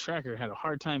man in a tracker, had a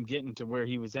hard time getting to where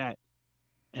he was at,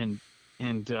 and I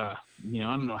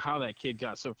don't know how that kid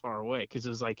got so far away, because it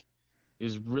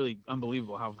was really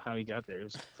unbelievable how he got there. It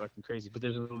was fucking crazy. But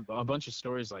there's a bunch of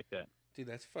stories like that. Dude,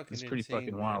 that's fucking It's pretty insane,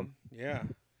 fucking wild. man.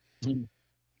 Yeah.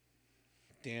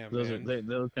 Damn, Those man.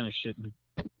 those kind of shit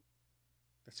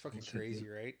That's fucking crazy,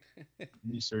 right?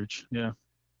 research. Yeah.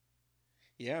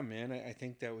 Yeah, man. I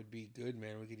think that would be good,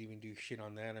 man. We could even do shit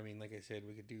on that. I mean, like I said,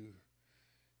 we could do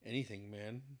anything,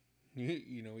 man.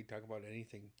 We talk about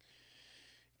anything.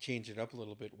 Change it up a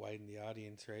little bit, widen the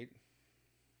audience, right?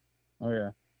 Oh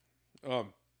yeah.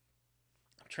 I'm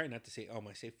trying not to say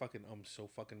I say fucking so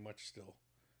fucking much still.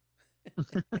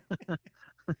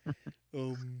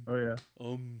 um Oh yeah.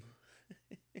 um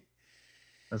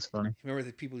That's funny. Remember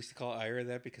that people used to call Ira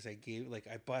that because I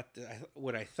bought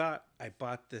what I thought I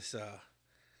bought this I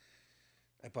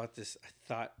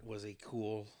thought was a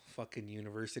cool fucking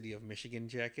University of Michigan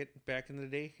jacket back in the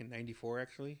day in '94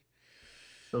 actually.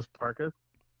 Those parkas.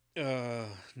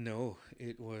 No,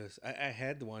 it was I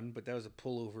had one, but that was a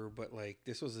pullover. But like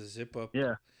this was a zip up.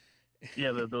 Yeah.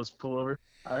 Yeah. Those pullover.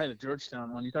 I had a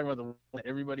Georgetown one. You talking about the one that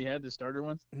everybody had, the starter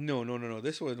ones? No, no, no, no.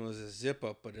 This one was a zip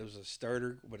up, but it was a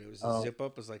starter. But it was a Oh. zip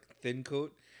up. It was like thin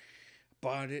coat.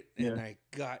 Bought it, and Yeah. I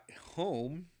got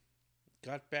home,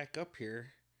 got back up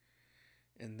here,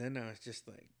 and then I was just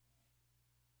like,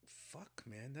 "Fuck,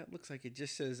 man, that looks like it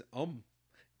just says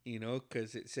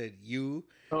because it said you,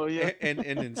 Oh yeah. and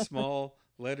in small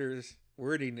letters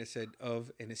wording it said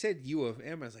of, and it said U of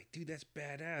M. I was like, dude, that's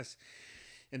badass.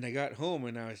 And I got home,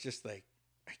 and I was just like,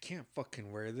 I can't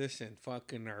fucking wear this. And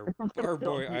fucking our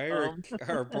boy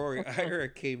Ira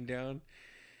came down.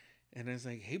 And I was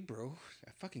like, hey, bro,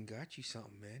 I fucking got you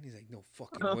something, man. He's like, no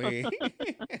fucking way.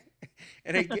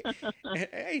 And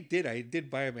I did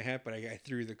buy him a hat, but I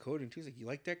threw the coat into. He's like, you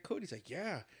like that coat? He's like,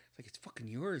 yeah. It's like, it's fucking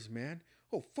yours, man.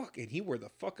 Oh, fuck. And he wore the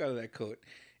fuck out of that coat.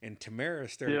 And Tamara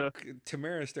started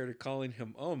calling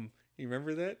him, You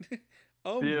remember that?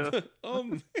 Yeah.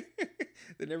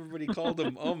 Then everybody called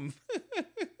him,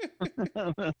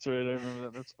 That's right. I remember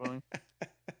that. That's funny.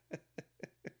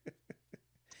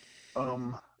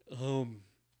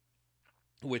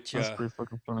 Which That's pretty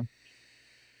fucking funny.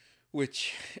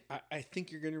 Which I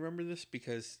think you're gonna remember this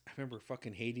because I remember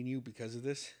fucking hating you because of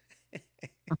this.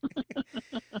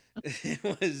 It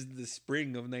was the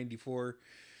spring of '94.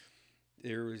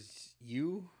 There was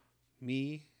you,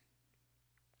 me,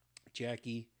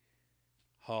 Jackie,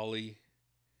 Holly,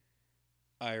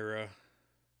 Ira,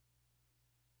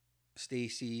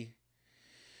 Stacy,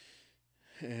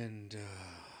 and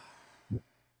I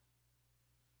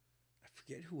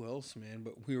forget who else, man,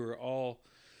 but we were all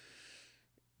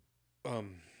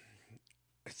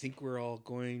I think we're all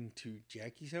going to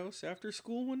Jackie's house after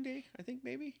school one day, I think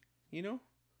maybe,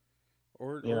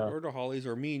 or to Holly's,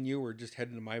 or me and you were just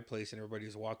heading to my place and everybody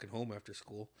was walking home after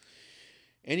school.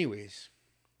 Anyways,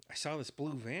 I saw this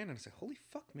blue van and I was like, holy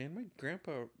fuck, man, my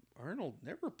grandpa Arnold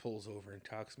never pulls over and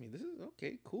talks to me. This is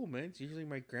okay, cool, man. It's usually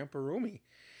my grandpa Romy.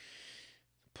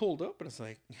 pulled up and it's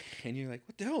like, and you're like,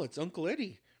 what the hell? It's Uncle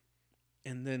Eddie.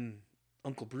 And then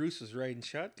Uncle Bruce was riding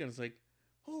shotgun. It's like,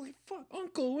 holy fuck,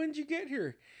 Uncle, when'd you get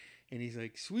here? And he's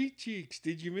like, Sweet Cheeks,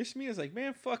 did you miss me? I was like,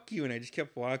 man, fuck you. And I just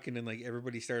kept walking and like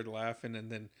everybody started laughing.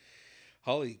 And then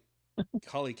Holly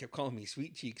kept calling me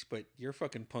Sweet Cheeks, but your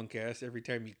fucking punk ass, every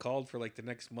time you called for like the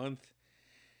next month,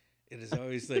 it is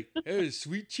always like, hey,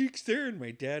 Sweet Cheeks there. And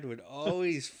my dad would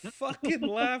always fucking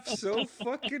laugh so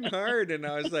fucking hard. And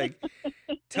I was like,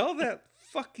 tell that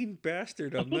fucking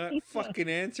bastard I'm not fucking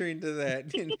answering to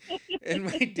that. And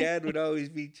my dad would always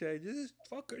be trying, just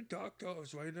fucking talk to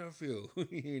us, my nephew.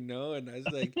 You know? And I was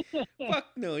like, fuck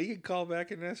no, you can call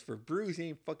back and ask for Bruce. He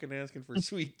ain't fucking asking for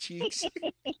Sweet Cheeks.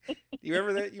 Do you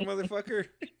remember that, you motherfucker?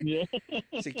 Yeah.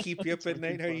 To keep you up at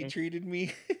night, how you treated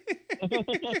me.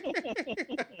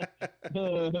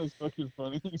 That's fucking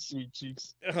funny. Sweet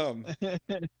Cheeks. And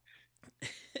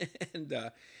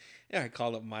yeah, I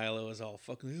called up Milo. Was all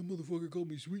fucking, that motherfucker called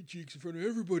me Sweet Cheeks in front of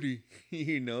everybody.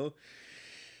 You know.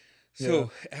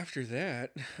 So after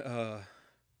that,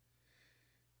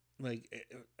 like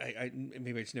I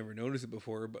maybe I just never noticed it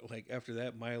before, but like after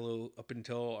that, Milo, up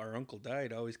until our uncle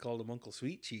died, I always called him Uncle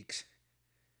Sweet Cheeks.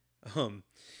 So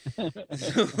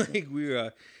like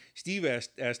Steve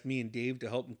asked me and Dave to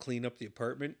help him clean up the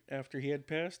apartment after he had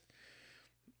passed.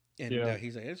 And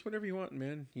he's like, it's whatever you want,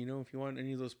 man. You know, if you want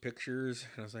any of those pictures.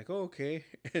 And I was like, oh, okay.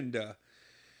 And,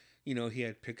 you know, he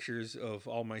had pictures of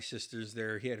all my sisters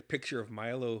there. He had a picture of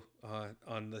Milo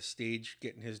on the stage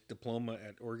getting his diploma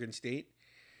at Oregon State.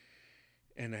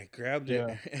 And I grabbed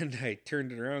it and I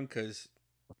turned it around because,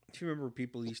 do you remember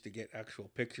people used to get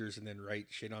actual pictures and then write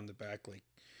shit on the back, like,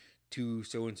 to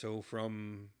so-and-so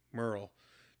from Merle,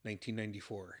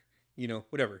 1994. You know,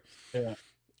 whatever. Yeah.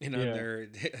 And on there,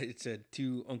 it said,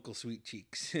 to Uncle Sweet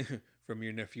Cheeks from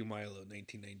your nephew Milo,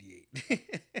 1998.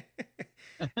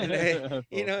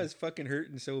 And I was fucking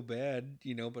hurting so bad,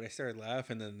 you know, but I started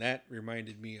laughing. And that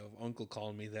reminded me of Uncle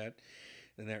calling me that.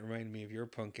 And that reminded me of your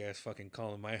punk ass fucking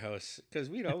calling my house. Because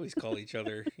we'd always call each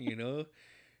other, you know.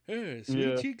 Hey,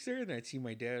 Sweet Cheeks there. And I'd see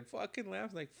my dad fucking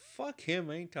laugh. Like, fuck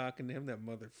him. I ain't talking to him, that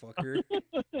motherfucker.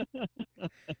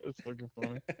 That's fucking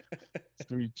funny.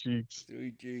 Sweet Cheeks.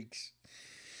 Sweet Cheeks.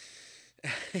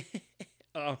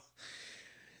 Oh,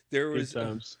 there was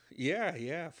fuck yeah,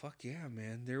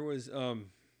 man. There was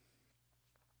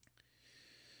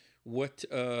what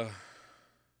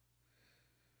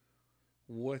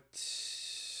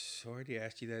sorry to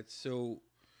ask you that. So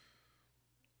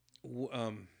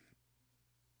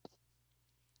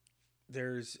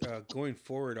there's going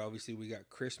forward, obviously we got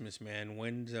Christmas, man.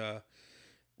 When's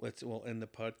we'll end the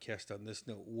podcast on this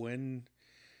note. When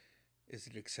is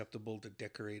it acceptable to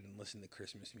decorate and listen to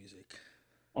Christmas music?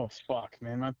 Oh fuck,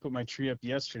 man! I put my tree up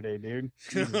yesterday, dude.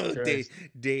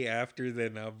 day after,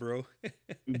 then, bro.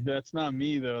 That's not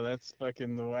me though. That's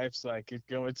fucking the wife's like,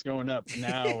 it's going up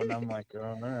now, and I'm like, oh,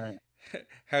 all right.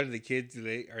 How do the kids?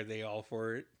 Are they all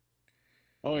for it?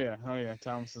 Oh yeah.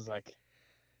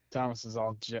 Thomas is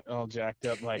all jacked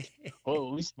up, like, well,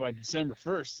 at least by December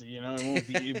 1st, you know,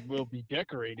 it will be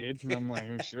decorated. And I'm like,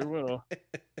 we sure will.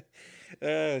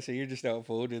 So you're just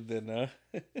outvoted then, huh?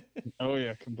 Oh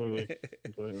yeah, completely.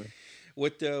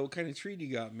 What kind of tree do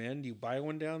you got, man? Do you buy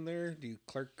one down there? Do you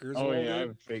Clark Griswold? Oh yeah, I have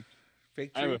a fake tree.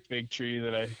 I have a fake tree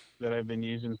that I've been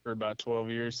using for about 12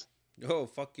 years. Oh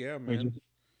fuck yeah, man!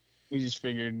 We just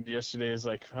figured yesterday, is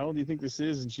like, how old do you think this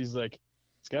is? And she's like,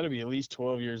 it's got to be at least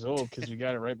 12 years old because we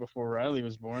got it right before Riley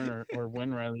was born, or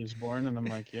when Riley was born. And I'm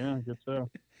like, yeah, I guess so.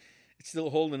 It's still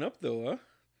holding up though, huh?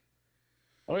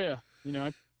 Oh yeah, you know,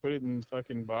 I put it in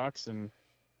fucking box and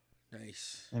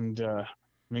nice, and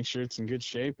make sure it's in good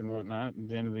shape and whatnot at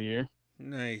the end of the year.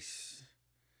 Nice.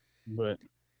 But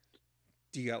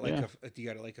do you got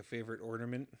like a favorite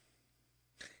ornament?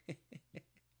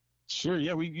 Sure,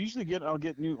 yeah. I'll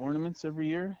get new ornaments every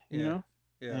year, you know.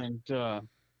 Yeah.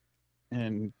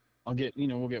 And I'll get,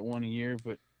 we'll get one a year,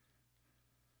 but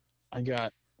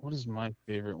what is my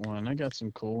favorite one? I got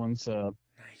some cool ones.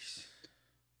 Nice.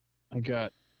 I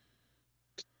got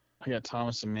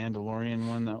Thomas the Mandalorian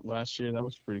one that last year. That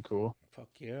was pretty cool. Fuck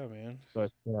yeah, man.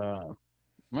 But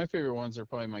my favorite ones are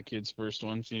probably my kids' first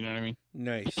ones, you know what I mean?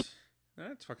 Nice.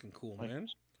 That's fucking cool, man.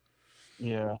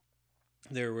 Yeah.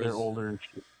 They're older and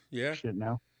shit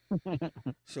now.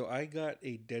 So I got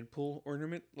a Deadpool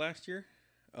ornament last year.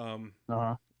 And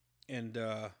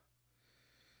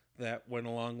that went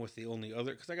along with the only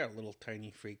other, because I got a little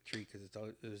tiny fake tree because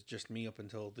it was just me up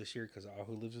until this year because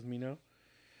Ahu lives with me now.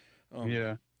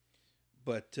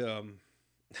 But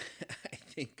I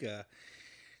think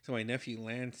so my nephew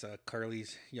Lance,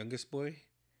 Carly's youngest boy,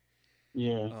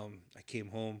 Yeah. I came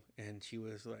home and she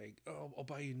was like, "Oh, I'll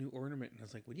buy you a new ornament." And I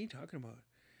was like, "What are you talking about?"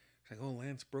 She's like, "Oh,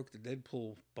 Lance broke the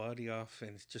Deadpool body off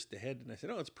and it's just the head." And I said,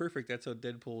 "Oh, it's perfect. That's how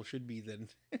Deadpool should be then."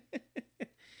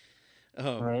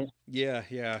 Right. Yeah,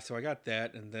 yeah. So I got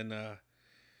that, and then I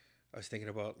was thinking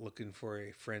about looking for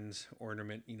a friend's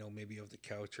ornament, maybe of the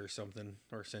couch or something,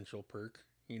 or Central Perk,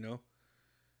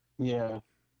 Yeah.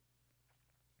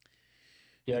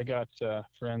 Yeah, I And got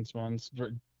friends ones.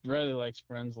 Riley likes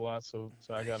friends a lot, so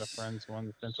I got a nice. friends one,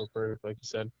 the Central Perk, like you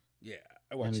said. Yeah,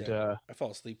 I watch And that. I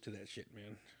fall asleep to that shit,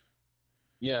 man.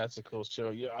 yeah, it's a cool show.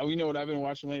 Yeah, you know what I've been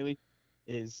watching lately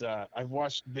is I've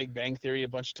watched Big Bang Theory a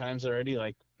bunch of times already,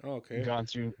 like Oh, okay, gone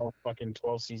through all fucking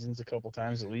 12 seasons a couple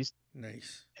times at least.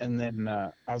 nice. And then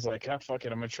I was like, ah, fuck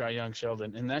it, I'm gonna try Young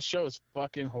Sheldon. And that show is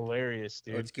fucking hilarious,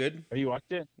 Oh, dude. it's good. Have you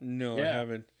watched it? No, I Yeah,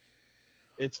 haven't.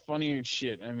 it's funny as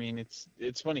shit. I mean,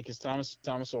 it's funny because Thomas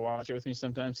will watch it with me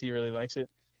sometimes. He really likes it,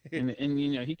 and you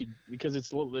know he could because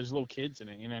there's little kids in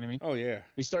it. You know what I mean? Oh yeah.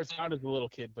 He starts out as a little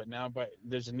kid, but now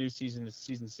there's a new season. It's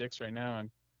season 6 right now,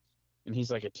 and he's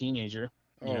like a teenager.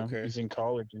 You Oh, know, okay. he's in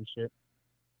college and shit.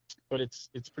 But it's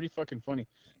pretty fucking funny.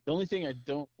 The only thing I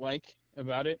don't like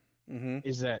about it Mm-hmm.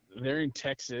 is that they're in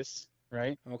Texas,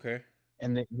 right? Okay.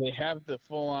 And they have the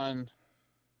full on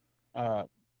uh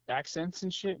accents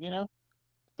and shit, you know,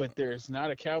 but there's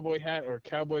not a cowboy hat or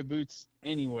cowboy boots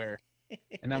anywhere.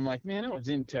 And I'm like, man, I was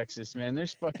in Texas, man.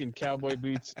 There's fucking cowboy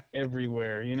boots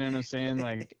everywhere. You know what I'm saying?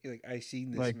 You're like, I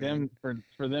seen this, Like man. them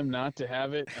for them not to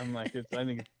have it, I'm like, I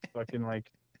think it's fucking like,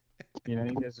 you know,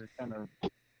 you guys are kind of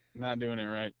not doing it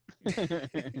right.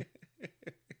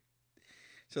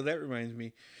 So that reminds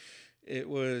me, it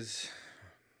was,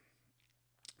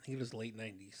 I think it was late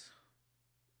 '90s,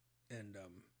 and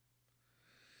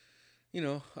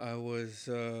I was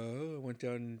went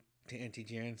down to Auntie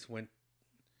Jan's, went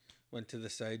to the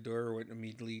side door, went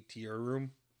immediately to your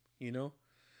room, you know,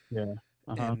 Yeah.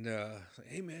 Uh-huh. and like,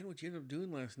 hey man, what you end up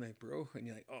doing last night, bro? And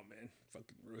you're like, oh man,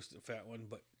 fucking roasted a fat one,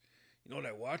 but you know what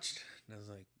I watched? And I was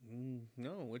like,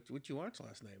 no, what you watch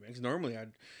last night, man? Because normally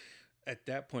I'd at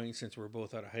that point, since we're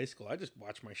both out of high school, I just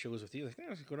watch my shows with you. Like, yeah,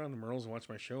 just go down to Merle's and watch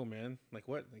my show, man. Like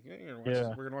what? Like, yeah,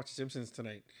 Yeah. we're gonna watch The Simpsons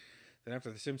tonight. Then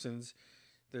after The Simpsons,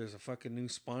 there's a fucking new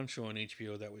Spawn show on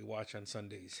HBO that we watch on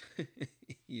Sundays.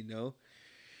 you know,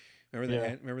 Yeah.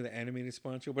 remember the animated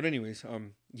Spawn show? But anyways,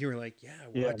 you were like, yeah,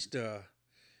 Yeah.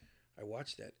 I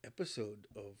watched that episode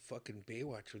of fucking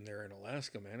Baywatch when they're in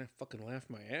Alaska, man. I fucking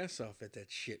laughed my ass off at that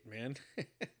shit, man.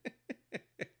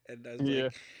 And I was like, Yeah.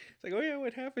 it's like, oh yeah,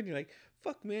 what happened? You're like,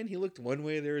 fuck, man. He looked one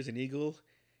way, there was an eagle.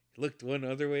 He looked one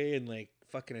other way, and like,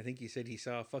 fucking, I think he said he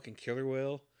saw a fucking killer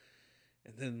whale.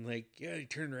 And then like, yeah, he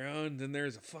turned around, and then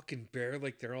there's a fucking bear.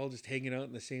 Like they're all just hanging out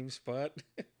in the same spot.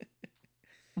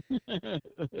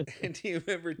 And do you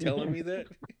remember telling me that?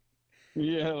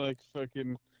 Yeah, like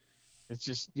fucking it's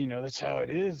just, you know, that's how it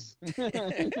is.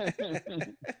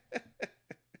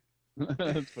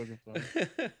 That's fucking funny.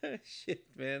 Shit,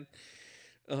 man.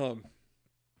 Um,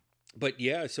 but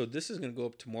yeah, so this is gonna go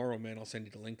up tomorrow, man. I'll send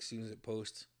you the link as soon as it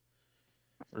posts.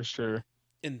 For sure.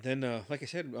 And then, like I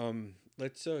said,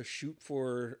 let's shoot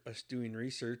for us doing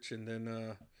research, and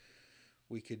then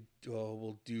we could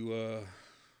we'll do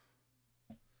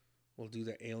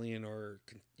the alien or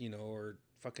or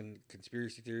fucking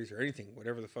conspiracy theories or anything,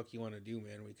 whatever the fuck you want to do,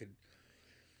 man.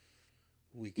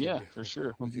 We Yeah, could for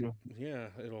sure. we could yeah.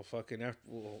 It'll fucking after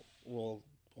we'll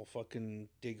fucking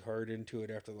dig hard into it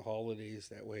after the holidays.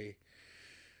 That way,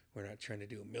 we're not trying to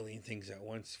do a million things at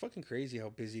once. It's fucking crazy how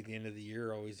busy the end of the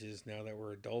year always is now that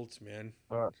we're adults, man.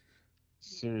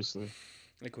 Seriously.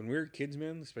 Like when we were kids,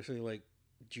 man, especially like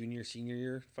junior, senior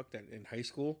year, fuck that, in high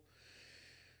school.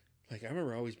 Like I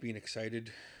remember always being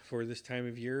excited for this time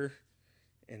of year,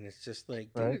 and it's just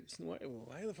like, dude, Right? it's why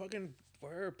the fucking why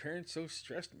are our parents so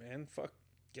stressed, man? Fuck,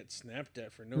 get snapped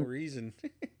at for no reason,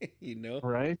 you know.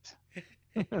 Right?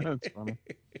 That's funny.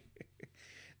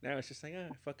 Now it's just like, I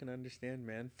fucking understand,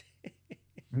 man.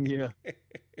 Yeah.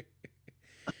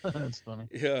 That's funny.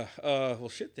 Yeah. Well,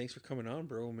 shit. Thanks for coming on,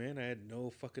 bro. Man, I had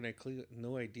no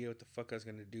idea what the fuck I was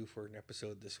gonna do for an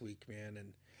episode this week,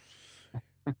 man.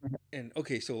 And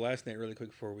okay, so last night, really quick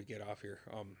before we get off here,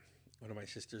 one of my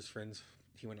sister's friends,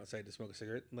 he went outside to smoke a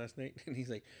cigarette last night, and he's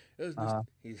like, it was nice. Uh,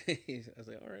 I was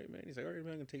like, all right, man. He's like, all right,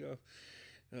 man, I'm gonna take off.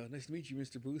 Nice to meet you,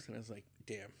 Mr. Booth. And I was like,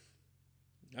 damn.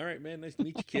 All right, man. Nice to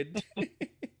meet you, kid.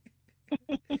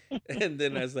 And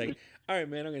then I was like, all right,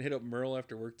 man, I'm gonna hit up Merle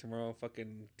after work tomorrow.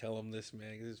 Fucking tell him this,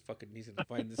 man. This is fucking he's gonna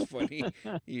find this funny,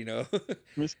 you know.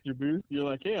 Mr. Booth, you're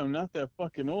like, hey, I'm not that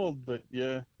fucking old, but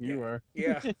yeah, Yeah, you are.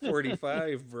 yeah,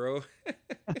 45, bro.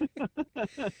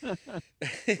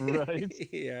 Right?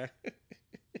 Yeah.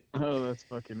 Oh, that's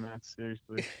fucking nuts.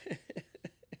 Seriously.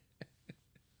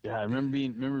 Yeah, I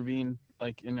remember being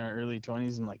like in our early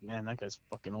 20s and like, man, that guy's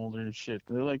fucking older and shit.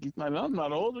 They're like, he's not. I'm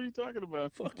not old. What are you talking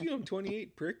about? Fuck you, I'm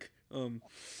 28, prick.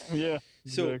 Yeah,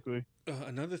 So exactly.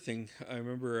 another thing, I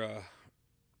remember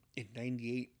in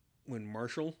 '98 when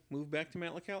Marshall moved back to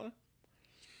Matlakala.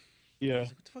 I Yeah. was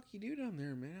like, what the fuck you do down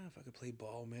there, man? If I could play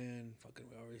ball, man. Fucking,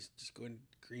 we always just go in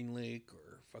Green Lake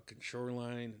or fucking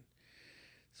Shoreline. And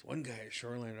this one guy at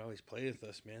Shoreline would always play with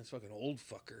us, man. This fucking old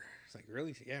fucker. It's like,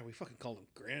 really? Yeah, we fucking called him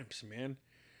Gramps, man.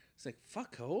 It's like,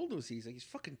 fuck, how old was he? He's like, he's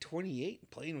fucking 28 and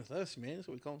playing with us, man.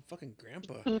 So we call him fucking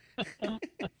Grandpa.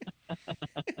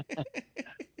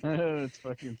 It's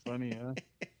fucking funny, huh?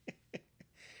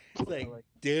 It's I like, like.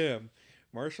 damn,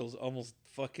 Marshall's almost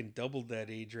fucking doubled that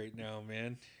age right now,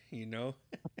 man. You know?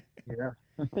 Yeah.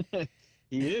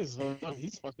 He is. Oh, no,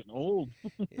 he's fucking old.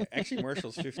 Yeah, actually,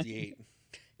 Marshall's 58.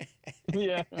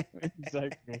 Yeah,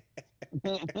 exactly.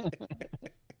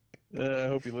 I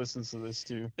hope he listens to this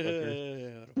too,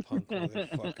 fucker. What a punk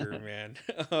motherfucker, man.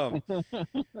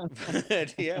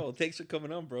 But yeah, well, thanks for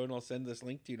coming on, bro, and I'll send this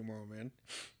link to you tomorrow, man.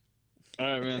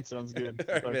 All right, man. Sounds good.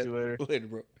 All I'll right, talk to man. you later. Later,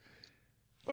 bro.